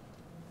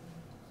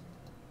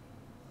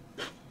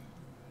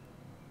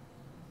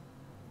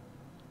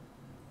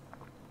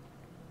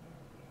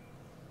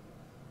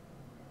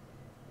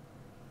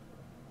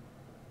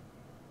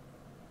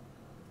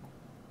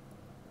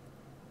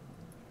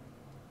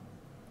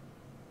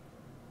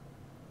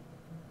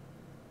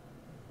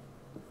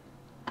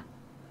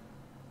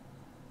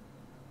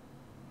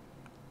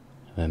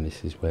 And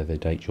this is where the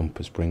date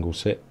jumper spring will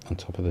sit on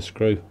top of the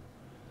screw.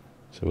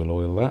 So we'll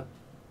oil that.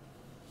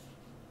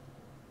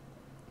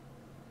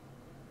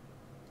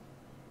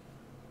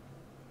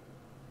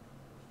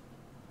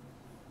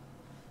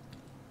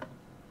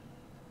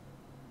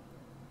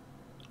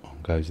 On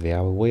goes the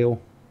hour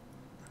wheel.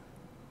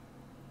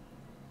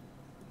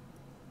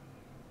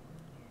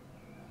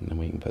 And then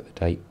we can put the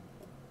date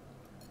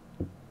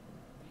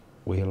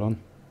wheel on.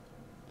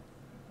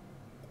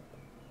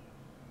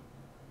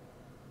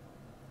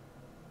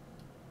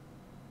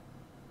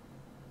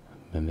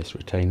 And then this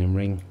retaining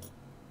ring.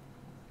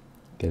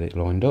 Get it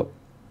lined up.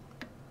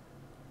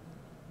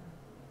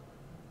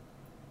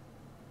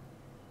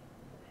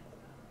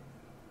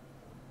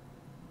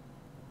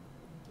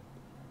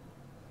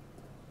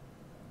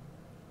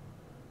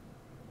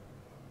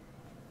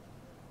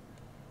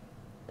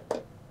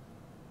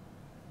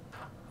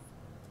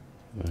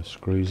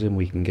 Screws in,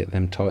 we can get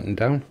them tightened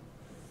down.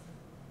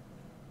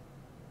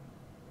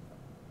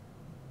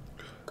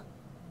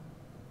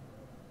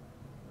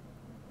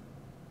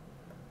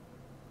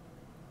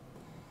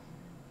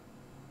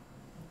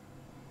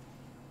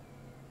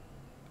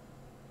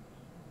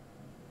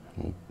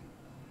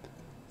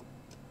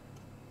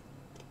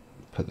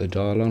 Put the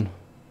dial on.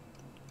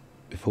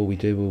 Before we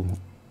do, we'll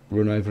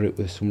run over it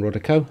with some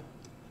Rodico.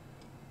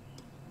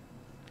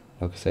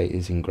 Like I say, it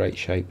is in great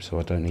shape, so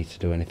I don't need to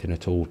do anything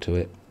at all to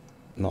it.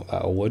 Not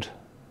that I would.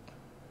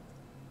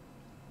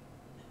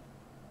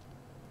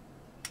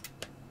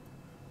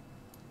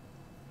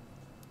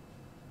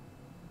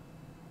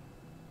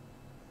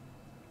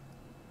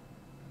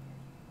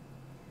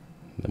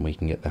 Then we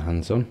can get the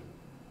hands on.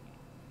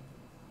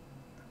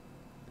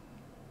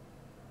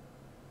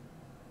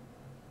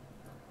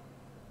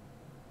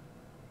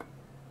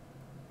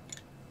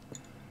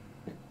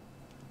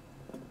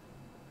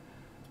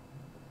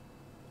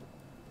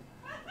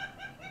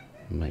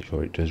 Make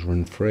sure it does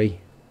run free.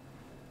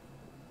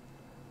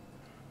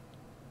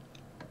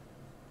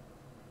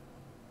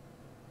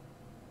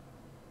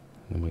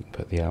 we can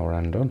put the hour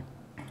hand on.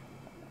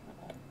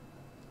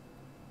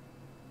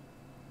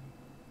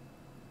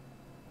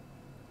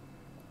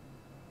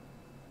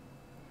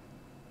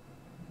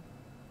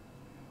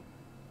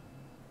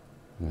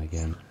 And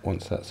again,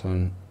 once that's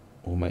on,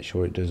 we'll make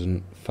sure it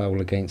doesn't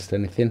foul against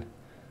anything.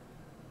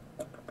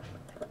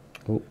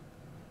 Oh,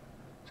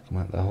 it's come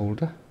out the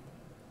holder.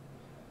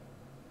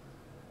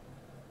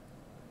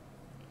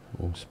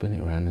 We'll spin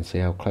it around and see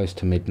how close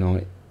to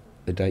midnight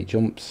the date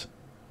jumps.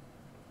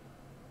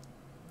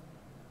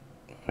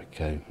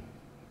 Okay,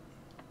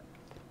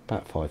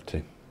 about 5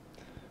 to.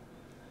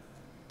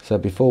 So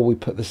before we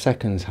put the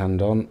seconds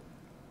hand on,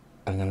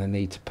 I'm going to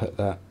need to put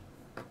that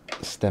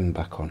stem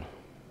back on.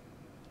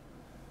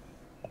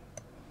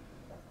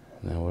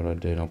 Now what I'm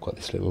doing, I've got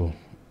this little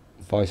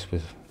vise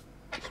with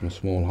some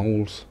small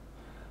holes.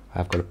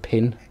 I've got a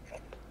pin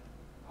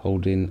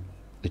holding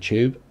the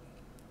tube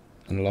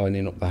and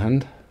lining up the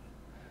hand.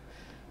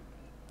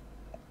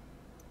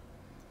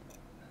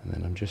 And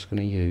then I'm just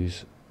going to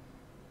use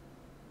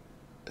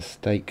a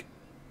stake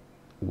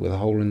with a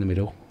hole in the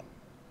middle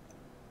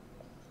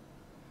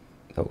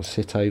that will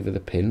sit over the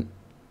pin.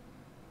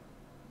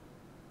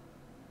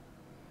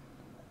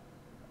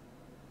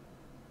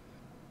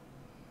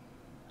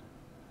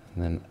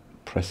 And then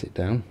press it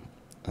down,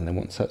 and then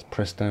once that's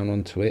pressed down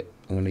onto it,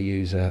 I'm going to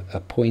use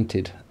a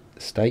pointed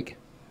stake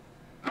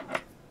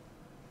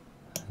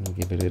and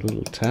give it a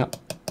little tap.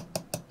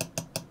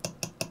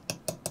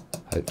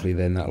 Hopefully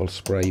then that will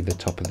spray the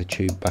top of the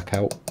tube back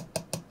out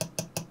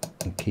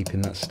and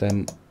keeping that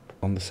stem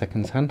on the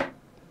seconds hand.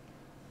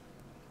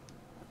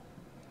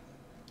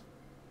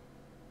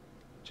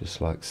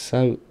 Just like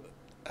so.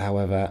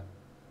 However,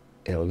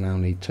 it'll now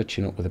need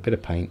touching up with a bit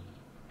of paint,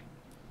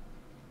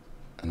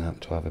 and I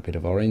happen to have a bit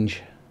of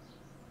orange.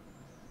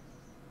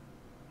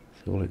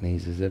 So all it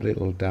needs is a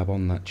little dab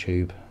on that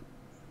tube.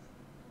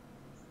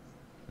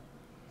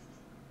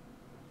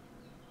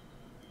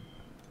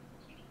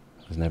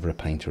 I was never a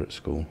painter at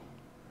school.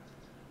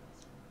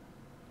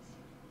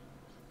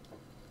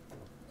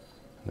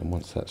 And then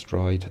once that's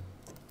dried,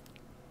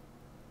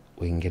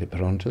 we can get it put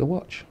onto the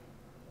watch.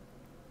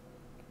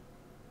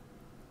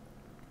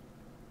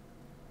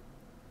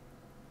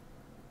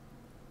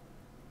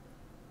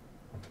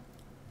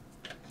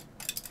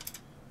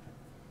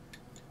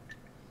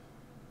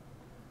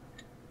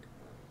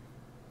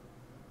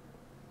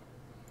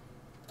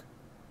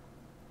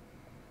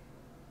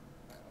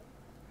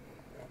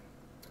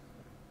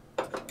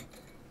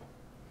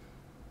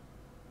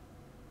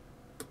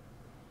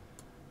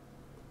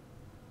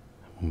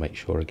 Make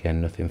sure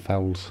again nothing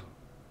fouls.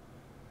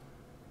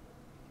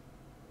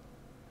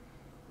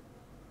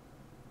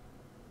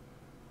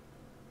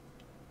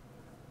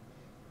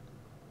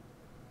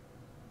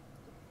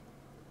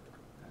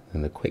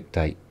 And the quick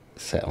date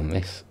set on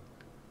this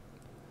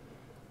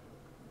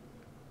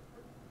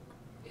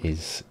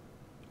is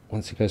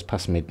once it goes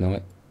past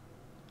midnight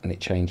and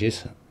it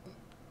changes,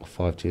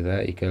 5 to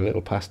there, you go a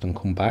little past and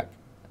come back,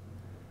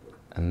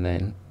 and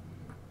then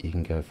you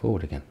can go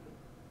forward again.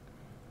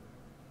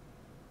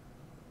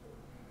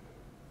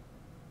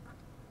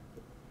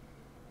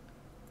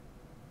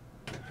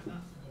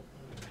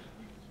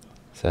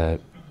 So,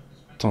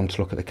 time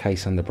to look at the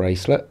case and the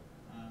bracelet.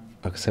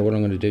 Like I say, what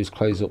I'm going to do is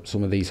close up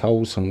some of these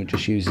holes. So I'm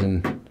just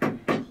using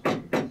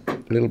a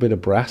little bit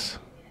of brass,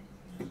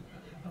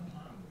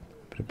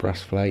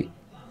 flake,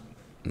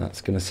 and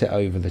that's going to sit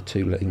over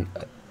the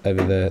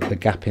over the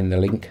gap in the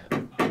link,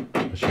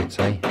 I should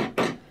say.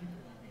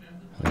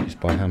 And just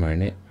by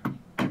hammering it,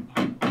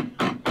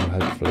 I'll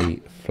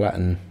hopefully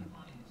flatten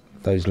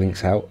those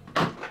links out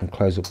and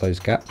close up those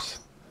gaps,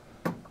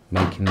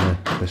 making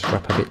the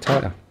strap a bit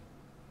tighter.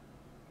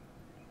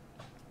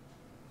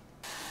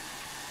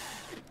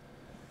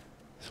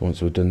 Once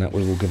we've done that,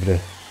 we will give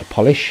it a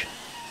polish.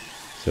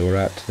 So we're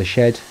out to the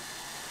shed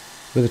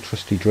with a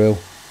trusty drill,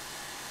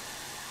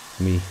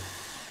 and we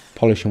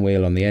polish and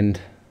wheel on the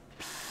end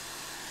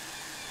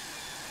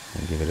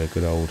and give it a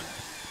good old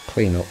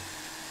clean up.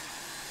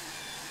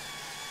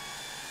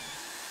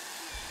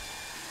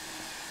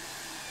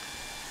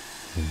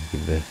 And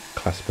give the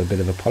clasp a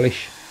bit of a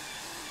polish.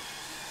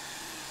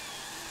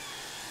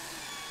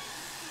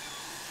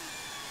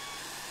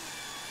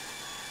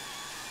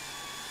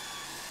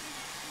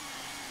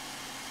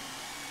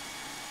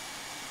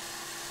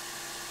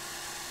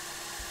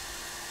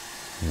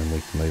 And then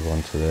we can move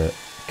on to the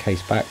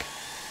case back.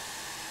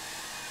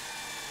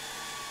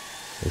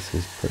 This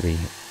is pretty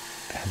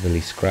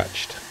heavily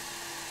scratched.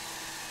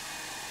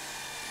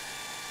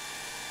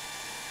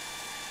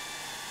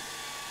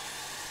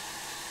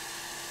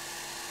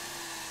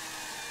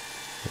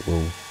 But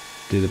we'll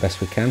do the best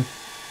we can.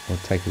 We'll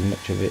take as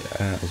much of it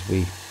out as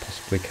we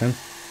possibly can.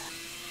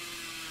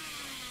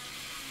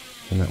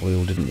 And that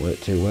wheel didn't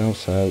work too well,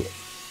 so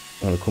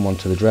I'm going to come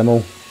onto the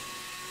Dremel.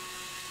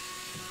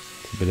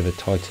 A bit of a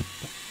tighter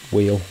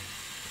wheel,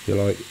 if you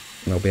like,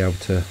 and I'll be able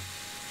to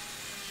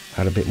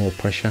add a bit more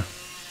pressure.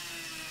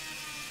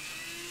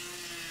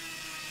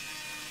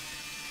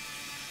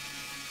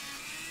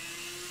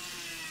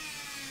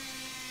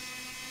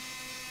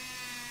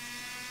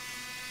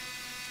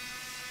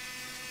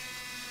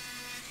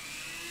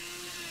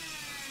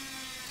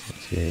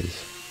 which is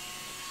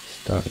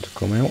starting to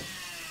come out.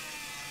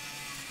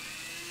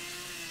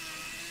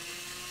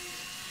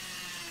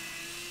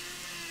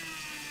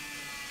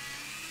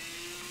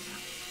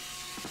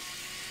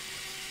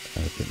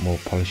 A bit more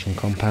polishing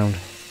compound.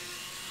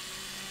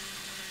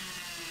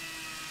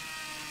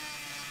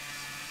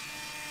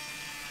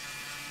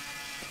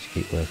 Just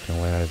keep working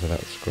away over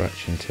that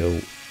scratch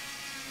until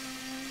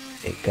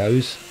it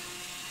goes.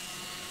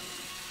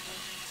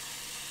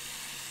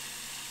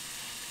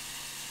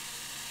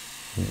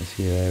 You can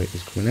see there it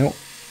is coming out.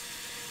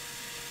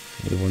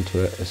 Move on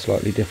to a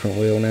slightly different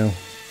wheel now.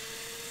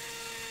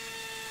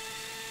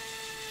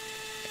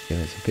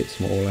 Again, it's a bit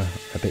smaller,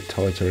 a bit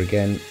tighter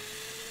again,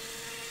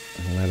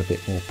 and we'll add a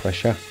bit more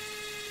pressure.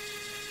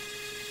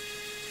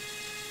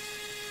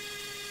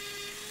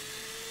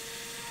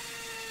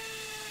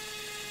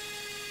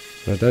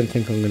 I don't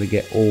think I'm going to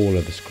get all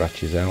of the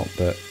scratches out,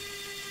 but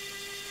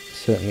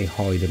certainly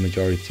hide a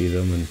majority of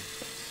them, and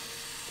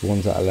the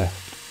ones that are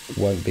left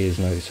won't be as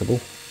noticeable.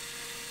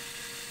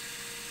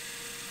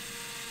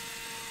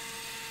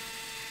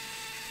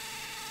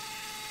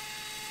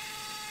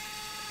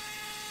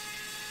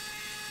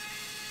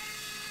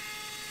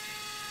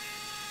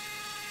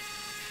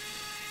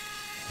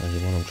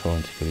 And what I'm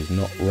trying to do is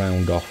not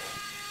round off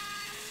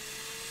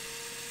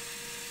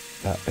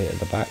that bit at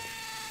the back,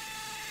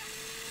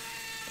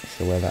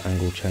 so where that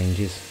angle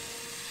changes.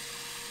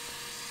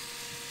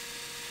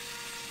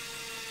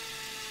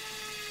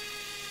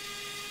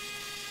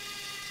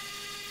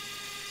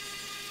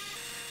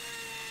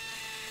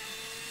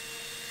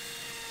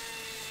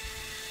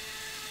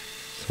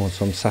 So once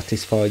I'm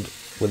satisfied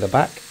with the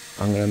back,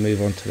 I'm going to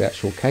move on to the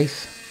actual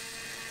case,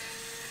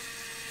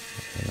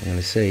 and I'm going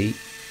to see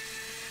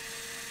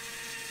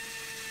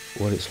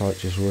what it's like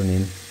just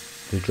running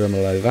the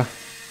Dremel over.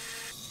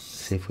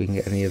 See if we can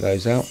get any of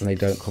those out, and they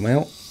don't come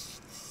out.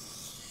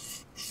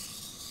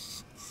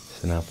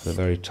 So now for the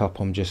very top,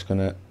 I'm just going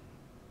to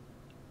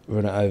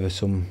run it over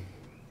some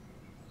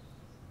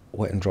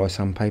wet and dry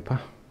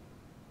sandpaper.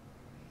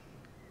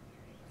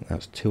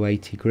 That's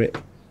 280 grit.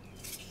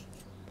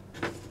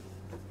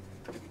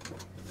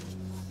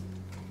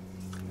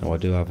 Now I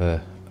do have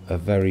a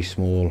very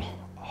small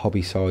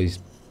hobby sized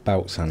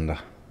belt sander,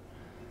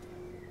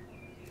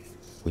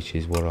 which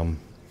is what I'm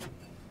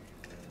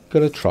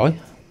going to try.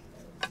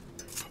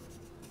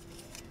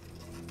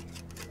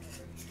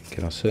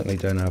 Again, I certainly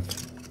don't have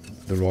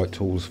the right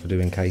tools for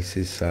doing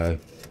cases, so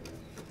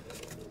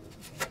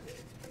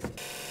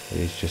it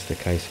is just a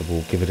case of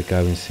we'll give it a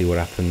go and see what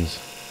happens.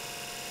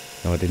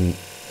 Now I didn't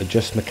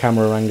adjust my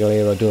camera angle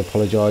here, I do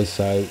apologise,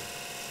 so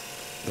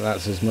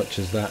that's as much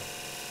as that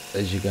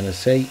as you're going to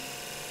see.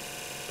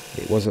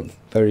 It wasn't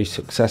very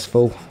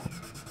successful,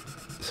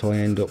 so I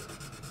end up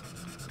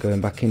going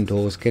back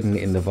indoors, getting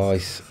it in the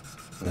vise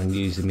and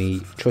using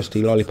me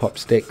trusty lollipop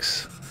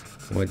sticks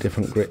with my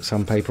different grit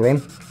sandpaper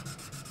on.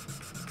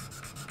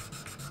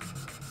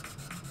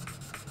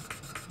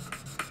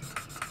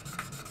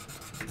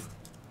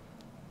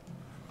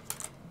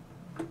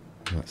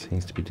 That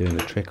seems to be doing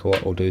the trick.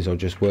 What I'll do is I'll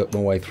just work my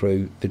way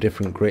through the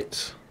different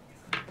grits.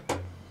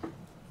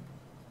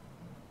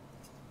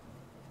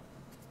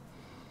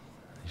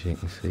 As you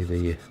can see,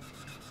 the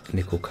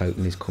nickel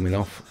coating is coming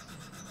off.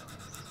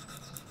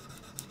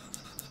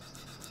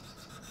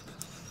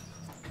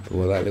 But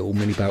what that little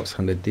mini belt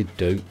sander did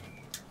do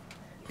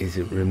is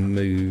it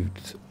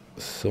removed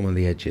some of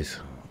the edges.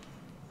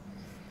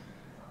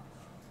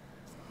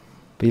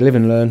 But you live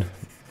and learn.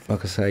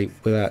 Like I say,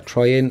 without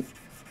trying,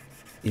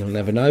 you'll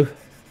never know.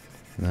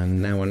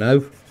 And now I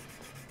know.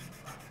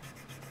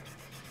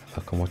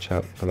 I can watch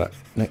out for that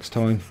next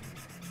time.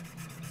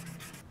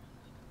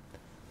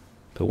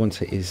 But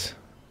once it is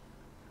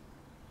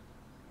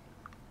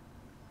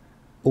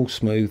all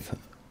smooth,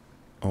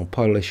 I'll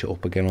polish it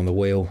up again on the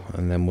wheel,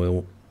 and then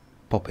we'll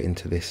pop it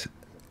into this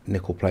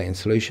nickel plating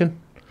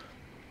solution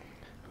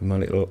with my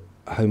little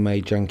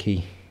homemade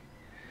janky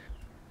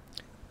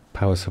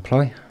power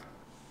supply.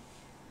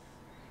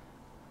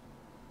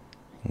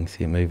 You can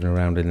see it moving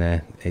around in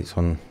there. It's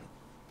on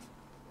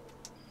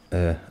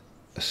a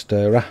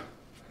stirrer.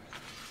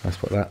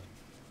 That's what that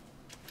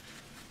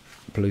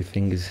blue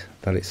thing is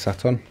that it's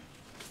sat on.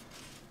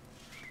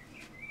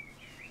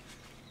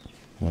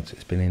 Once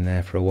it's been in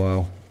there for a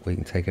while, we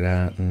can take it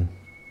out and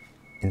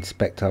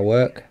inspect our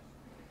work.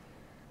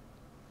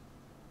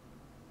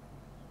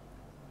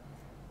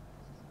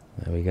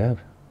 There we go.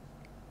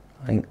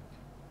 I think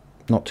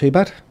not too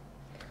bad.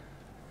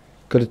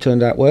 Could have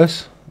turned out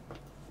worse,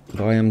 but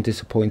I am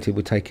disappointed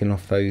with taking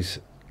off those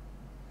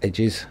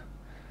edges.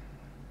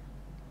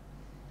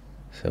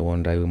 So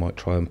one day we might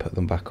try and put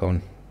them back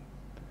on,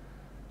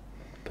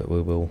 but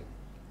we will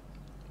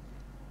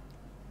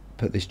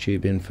put this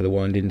tube in for the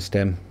winding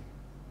stem.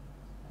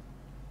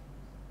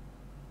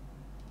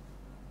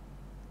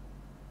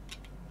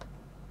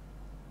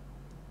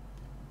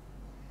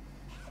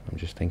 I'm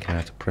just thinking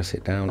how to press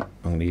it down. I'm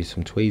going to use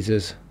some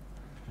tweezers.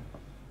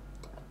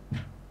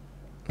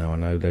 Now I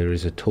know there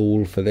is a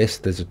tool for this,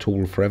 there's a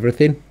tool for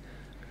everything,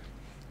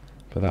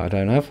 but that I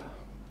don't have.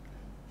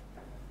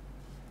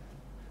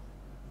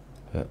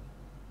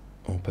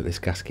 I'll put this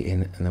gasket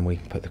in and then we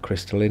can put the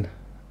crystal in.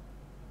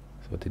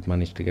 So I did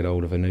manage to get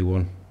hold of a new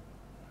one.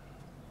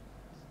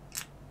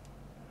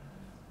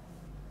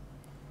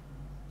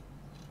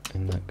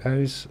 And that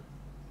goes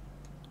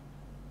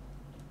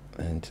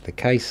into the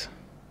case.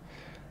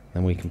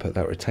 Then we can put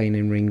that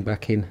retaining ring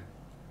back in.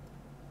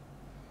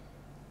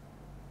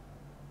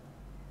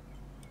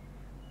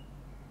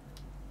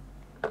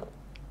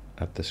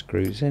 Add the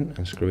screws in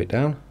and screw it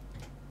down.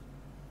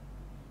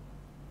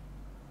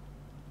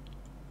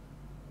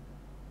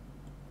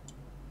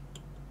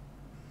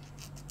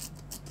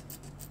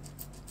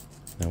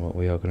 Now what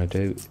we are going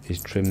to do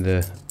is trim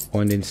the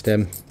winding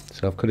stem.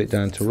 So I've cut it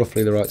down to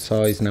roughly the right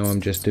size. Now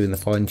I'm just doing the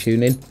fine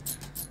tuning.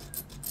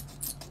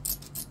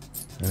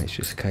 And it's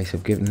just a case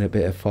of giving it a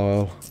bit of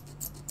file,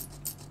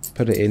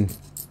 put it in,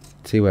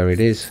 see where it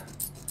is,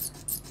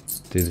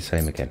 do the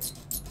same again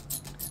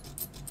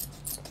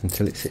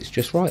until it sits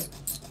just right.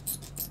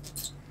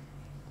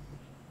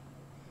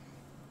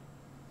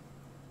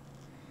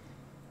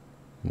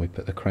 And we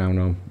put the crown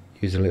on,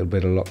 use a little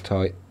bit of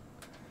Loctite.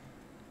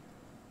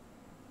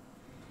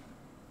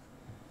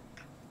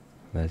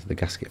 There's the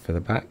gasket for the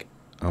back.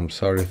 I'm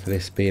sorry for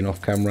this being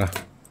off camera.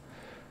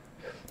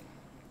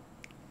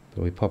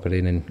 So we pop it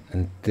in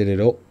and did it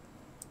up.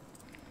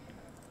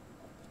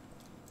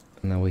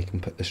 And now we can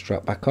put the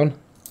strap back on.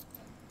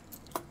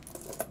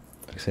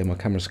 Like I say, my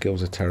camera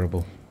skills are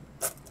terrible.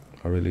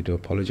 I really do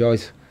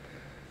apologise.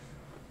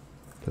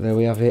 But there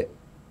we have it.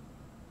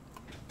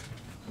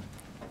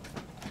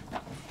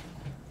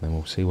 Then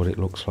we'll see what it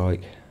looks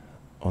like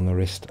on the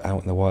wrist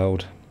out in the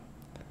wild.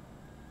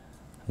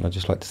 And I'd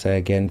just like to say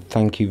again,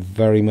 thank you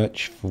very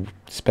much for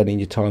spending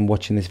your time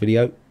watching this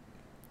video.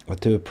 I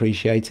do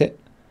appreciate it.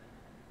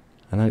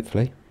 And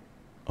hopefully,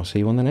 I'll see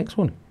you on the next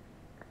one.